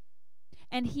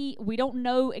 And we don't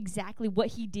know exactly what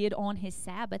He did on His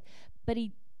Sabbath, but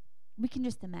we can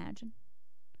just imagine.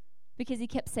 Because He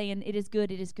kept saying, "It is good,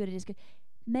 it is good, it is good."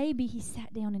 Maybe He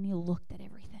sat down and He looked at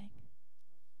everything.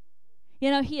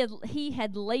 He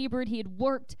had labored, He had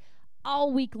worked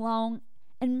all week long,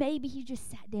 and maybe He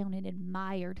just sat down and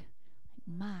admired.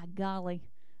 My golly,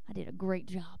 I did a great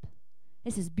job.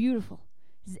 This is beautiful.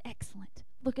 This is excellent.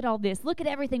 Look at all this. Look at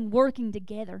everything working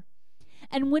together.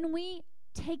 And when we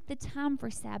take the time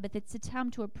for Sabbath, it's a time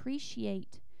to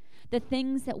appreciate the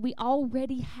things that we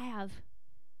already have.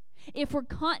 If we're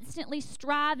constantly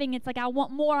striving, it's like, I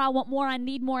want more, I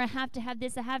need more, I have to have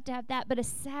this, I have to have that. But a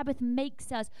Sabbath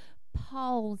makes us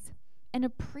pause and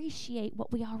appreciate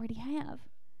what we already have.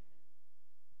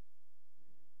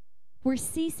 We're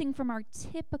ceasing from our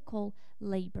typical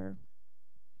labor.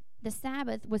 The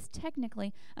Sabbath was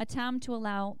technically a time to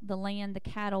allow the land, the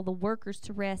cattle, the workers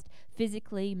to rest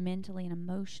physically, mentally, and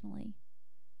emotionally.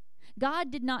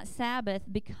 God did not Sabbath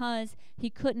because He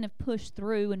couldn't have pushed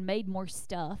through and made more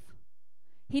stuff.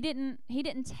 He didn't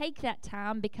take that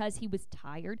time because He was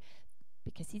tired,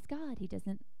 because He's God. He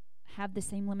doesn't have the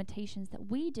same limitations that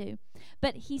we do.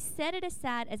 But he set it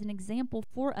aside as an example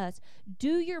for us.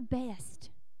 Do your best.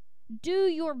 Do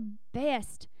your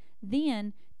best.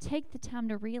 Then take the time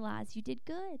to realize you did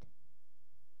good.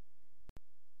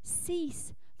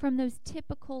 Cease from those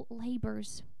typical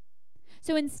labors.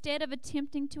 So instead of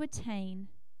attempting to attain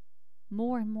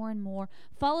more and more and more,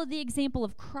 follow the example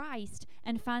of Christ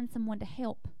and find someone to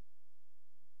help.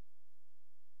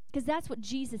 Because that's what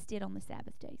Jesus did on the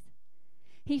Sabbath days.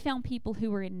 He found people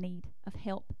who were in need of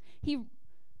help.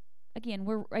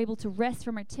 We're able to rest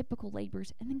from our typical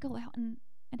labors and then go out and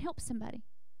help somebody.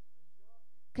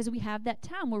 Because we have that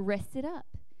time. We're rested up.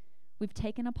 We've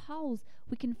taken a pause.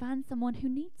 We can find someone who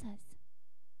needs us.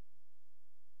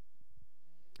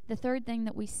 The third thing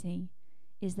that we see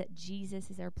is that Jesus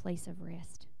is our place of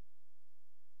rest.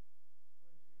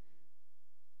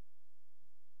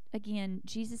 Again,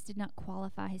 Jesus did not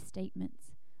qualify his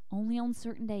statements. Only on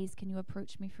certain days can you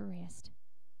approach me for rest.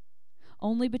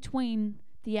 Only between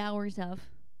the hours of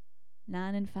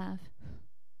 9 and 5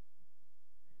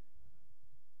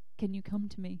 can you come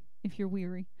to me if you're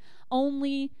weary.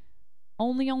 Only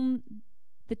on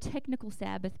the technical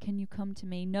Sabbath can you come to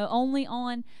me. No, only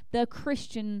on the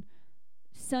Christian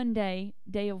Sunday,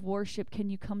 day of worship, can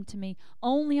you come to me.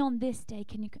 Only on this day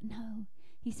can you come. No,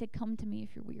 he said, come to me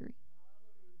if you're weary.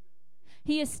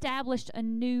 He established a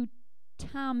new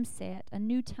time set, a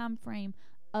new time frame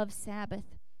of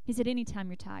Sabbath. He said, anytime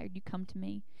you're tired, you come to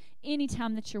me.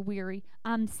 Anytime that you're weary,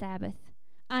 I'm Sabbath.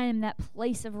 I am that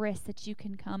place of rest that you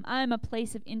can come. I am a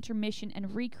place of intermission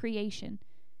and recreation.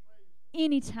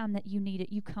 Anytime that you need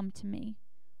it, you come to me.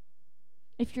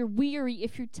 If you're weary,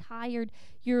 if you're tired,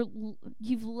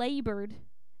 you've labored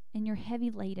and you're heavy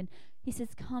laden, he says,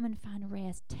 come and find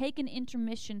rest. Take an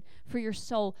intermission for your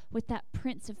soul with that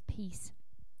Prince of Peace.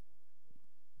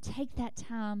 Take that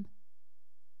time.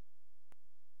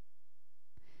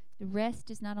 The rest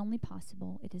is not only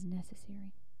possible, it is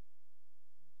necessary.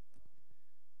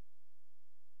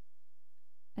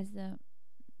 As the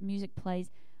music plays,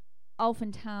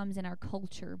 oftentimes in our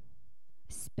culture,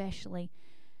 especially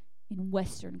in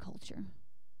Western culture,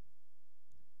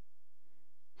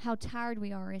 how tired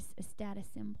we are is a status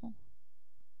symbol.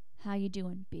 How you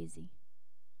doing? Busy.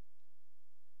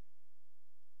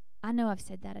 I know I've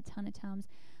said that a ton of times.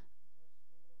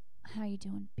 How you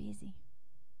doing? Busy.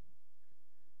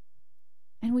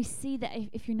 And we see that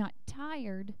if you're not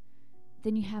tired,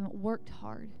 then you haven't worked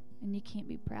hard and you can't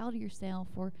be proud of yourself,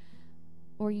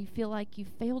 or you feel like you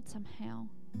failed somehow.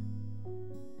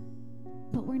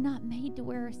 But we're not made to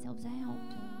wear ourselves out.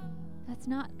 That's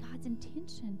not God's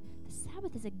intention. The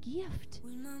Sabbath is a gift.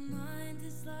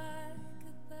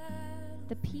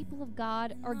 The people of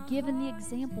God are given the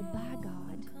example by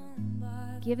God,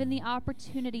 given the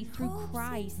opportunity through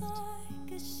Christ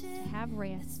to have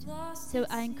rest. So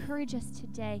I encourage us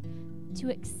today to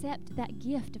accept that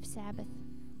gift of Sabbath.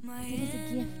 It is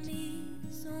a gift.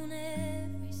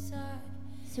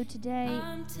 So today,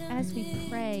 as we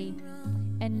pray,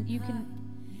 and you can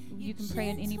pray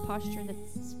in any posture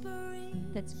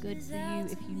that's good for you.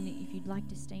 If you'd like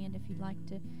to stand, if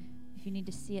you need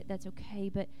to sit, that's okay.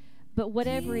 But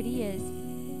whatever it is,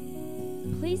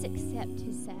 please accept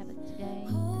his Sabbath today.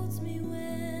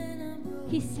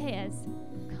 He says,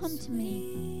 come to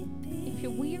me if you're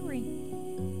weary.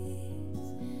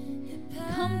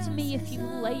 Come to me if you've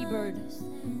labored.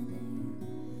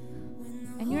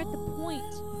 And you're at the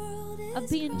point of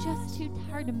being just too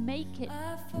tired to make it.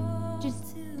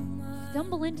 Just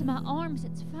stumble into my arms.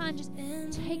 It's fine. Just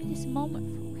take this moment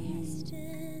for rest.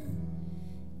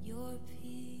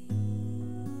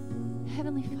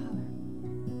 Heavenly Father,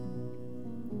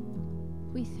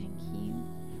 we thank you.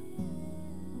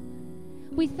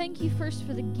 We thank you first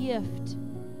for the gift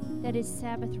that is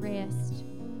Sabbath rest.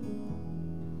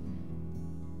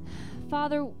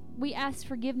 Father, we ask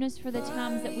forgiveness for the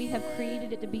times that we have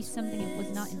created it to be something it was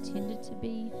not intended to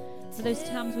be. For those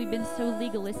times we've been so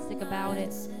legalistic about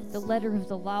it, the letter of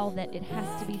the law, that it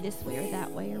has to be this way or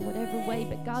that way or whatever way.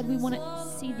 But God, we want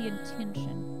to see the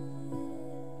intention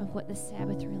of what the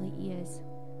Sabbath really is.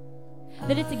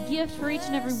 That it's a gift for each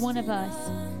and every one of us,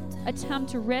 a time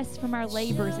to rest from our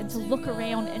labors and to look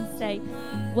around and say,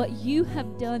 what you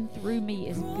have done through me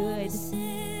is good.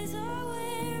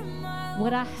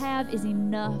 What I have is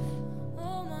enough.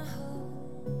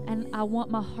 And I want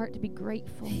my heart to be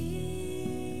grateful.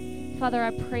 Father,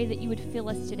 I pray that you would fill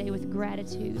us today with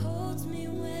gratitude.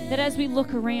 That as we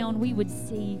look around, we would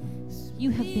see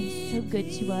you have been so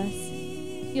good to us.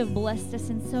 You have blessed us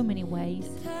in so many ways.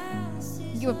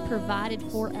 You have provided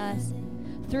for us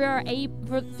through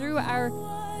our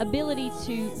ability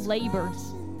to labor.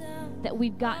 that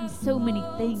we've gotten so many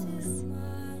things.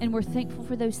 And we're thankful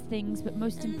for those things, but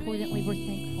most importantly, we're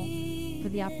thankful for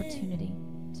the opportunity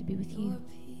to be with you.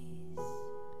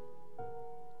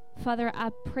 Father,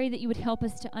 I pray that you would help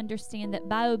us to understand that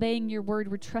by obeying your word,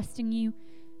 we're trusting you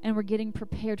and we're getting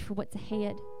prepared for what's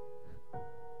ahead.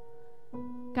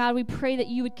 God, we pray that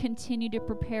you would continue to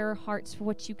prepare our hearts for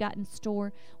what you got in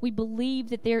store. We believe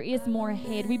that there is more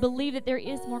ahead. We believe that there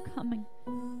is more coming.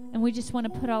 And we just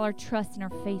want to put all our trust and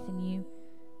our faith in you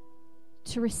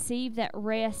to receive that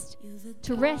rest,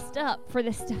 to rest up for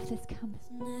the stuff that's coming.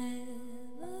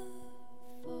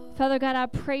 Father God, I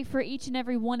pray for each and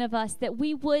every one of us that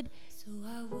we would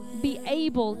be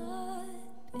able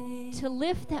to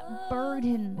lift that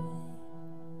burden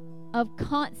of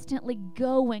constantly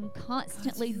going,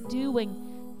 constantly doing,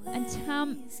 and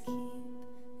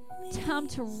time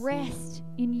to rest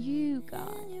in you,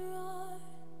 God.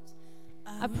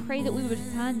 I pray that we would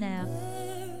find that.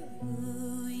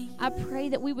 I pray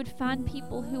that we would find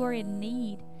people who are in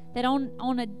need, that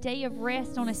on a day of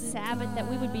rest, on a Sabbath, that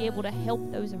we would be able to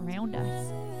help those around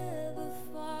us.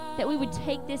 That we would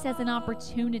take this as an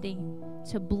opportunity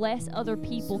to bless other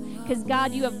people. Because,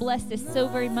 God, you have blessed us so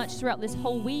very much throughout this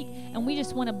whole week, and we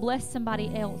just want to bless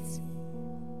somebody else.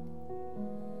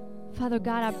 Father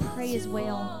God, I pray as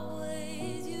well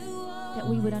that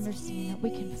we would understand that we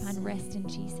can find rest in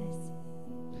Jesus.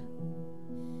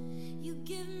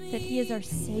 That he is our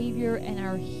Savior and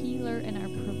our healer and our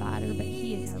provider, but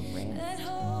he is our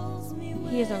rest.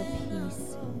 He is our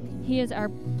peace. He is our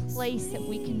place that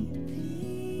we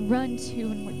can run to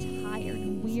when we're tired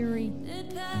and weary.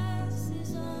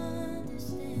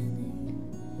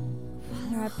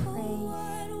 Father, I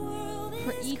pray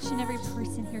for each and every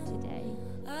person here today,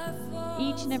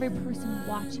 each and every person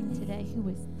watching today who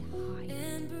is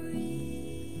tired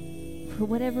for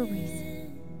whatever reason.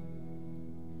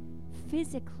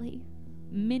 Physically,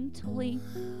 mentally,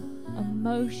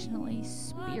 emotionally,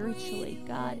 spiritually,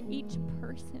 God, each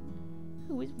person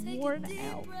who is worn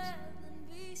out.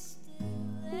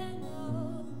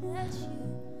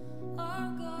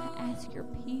 I ask your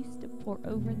peace to pour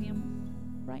over them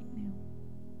right now.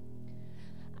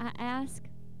 I ask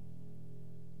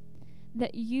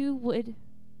that you would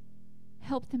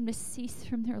help them to cease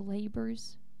from their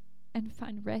labors and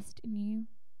find rest in you.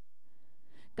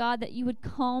 God, that you would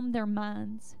calm their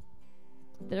minds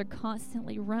that are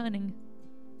constantly running.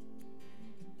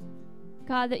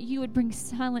 God, that you would bring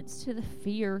silence to the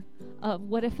fear of,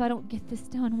 what if I don't get this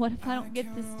done? What if I don't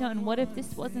get this done? What if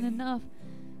this wasn't enough?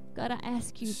 God, I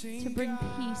ask you to bring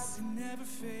peace.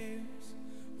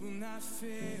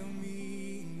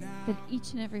 That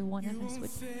each and every one of us would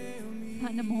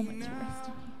find a moment to rest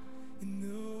in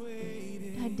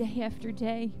you. God, day after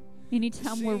day,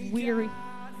 anytime we're weary,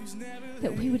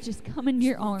 that we would just come into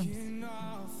your arms and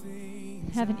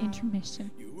have an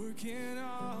intermission.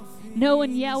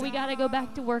 Knowing, yeah, we got to go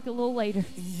back to work a little later.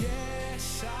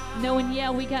 Knowing,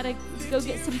 yeah, we got to go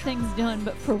get some things done.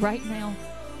 But for right now,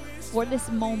 for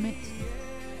this moment,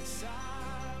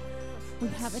 we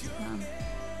have a time.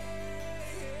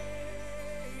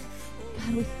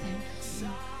 God, we thank you.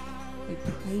 We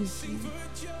praise you.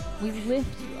 We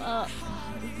lift you up.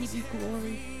 God, we give you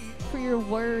glory for your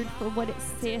word, for what it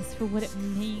says, for what it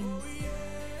means,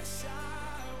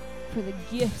 for the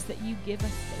gifts that you give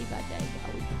us day by day.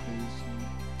 God, we praise you.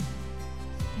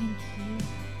 Thank you.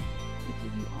 We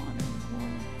give you honor and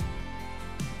glory.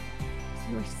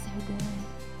 You are so good.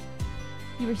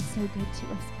 You are so good to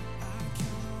us, God.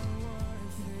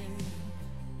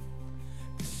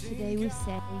 Today we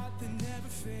say,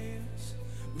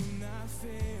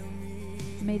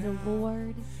 may the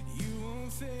Lord,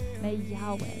 may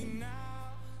Yahweh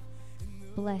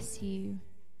bless you.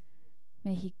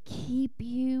 May he keep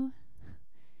you,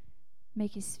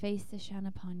 make his face to shine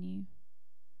upon you.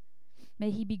 May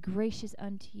he be gracious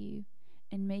unto you,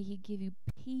 and may he give you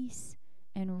peace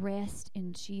and rest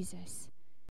in Jesus.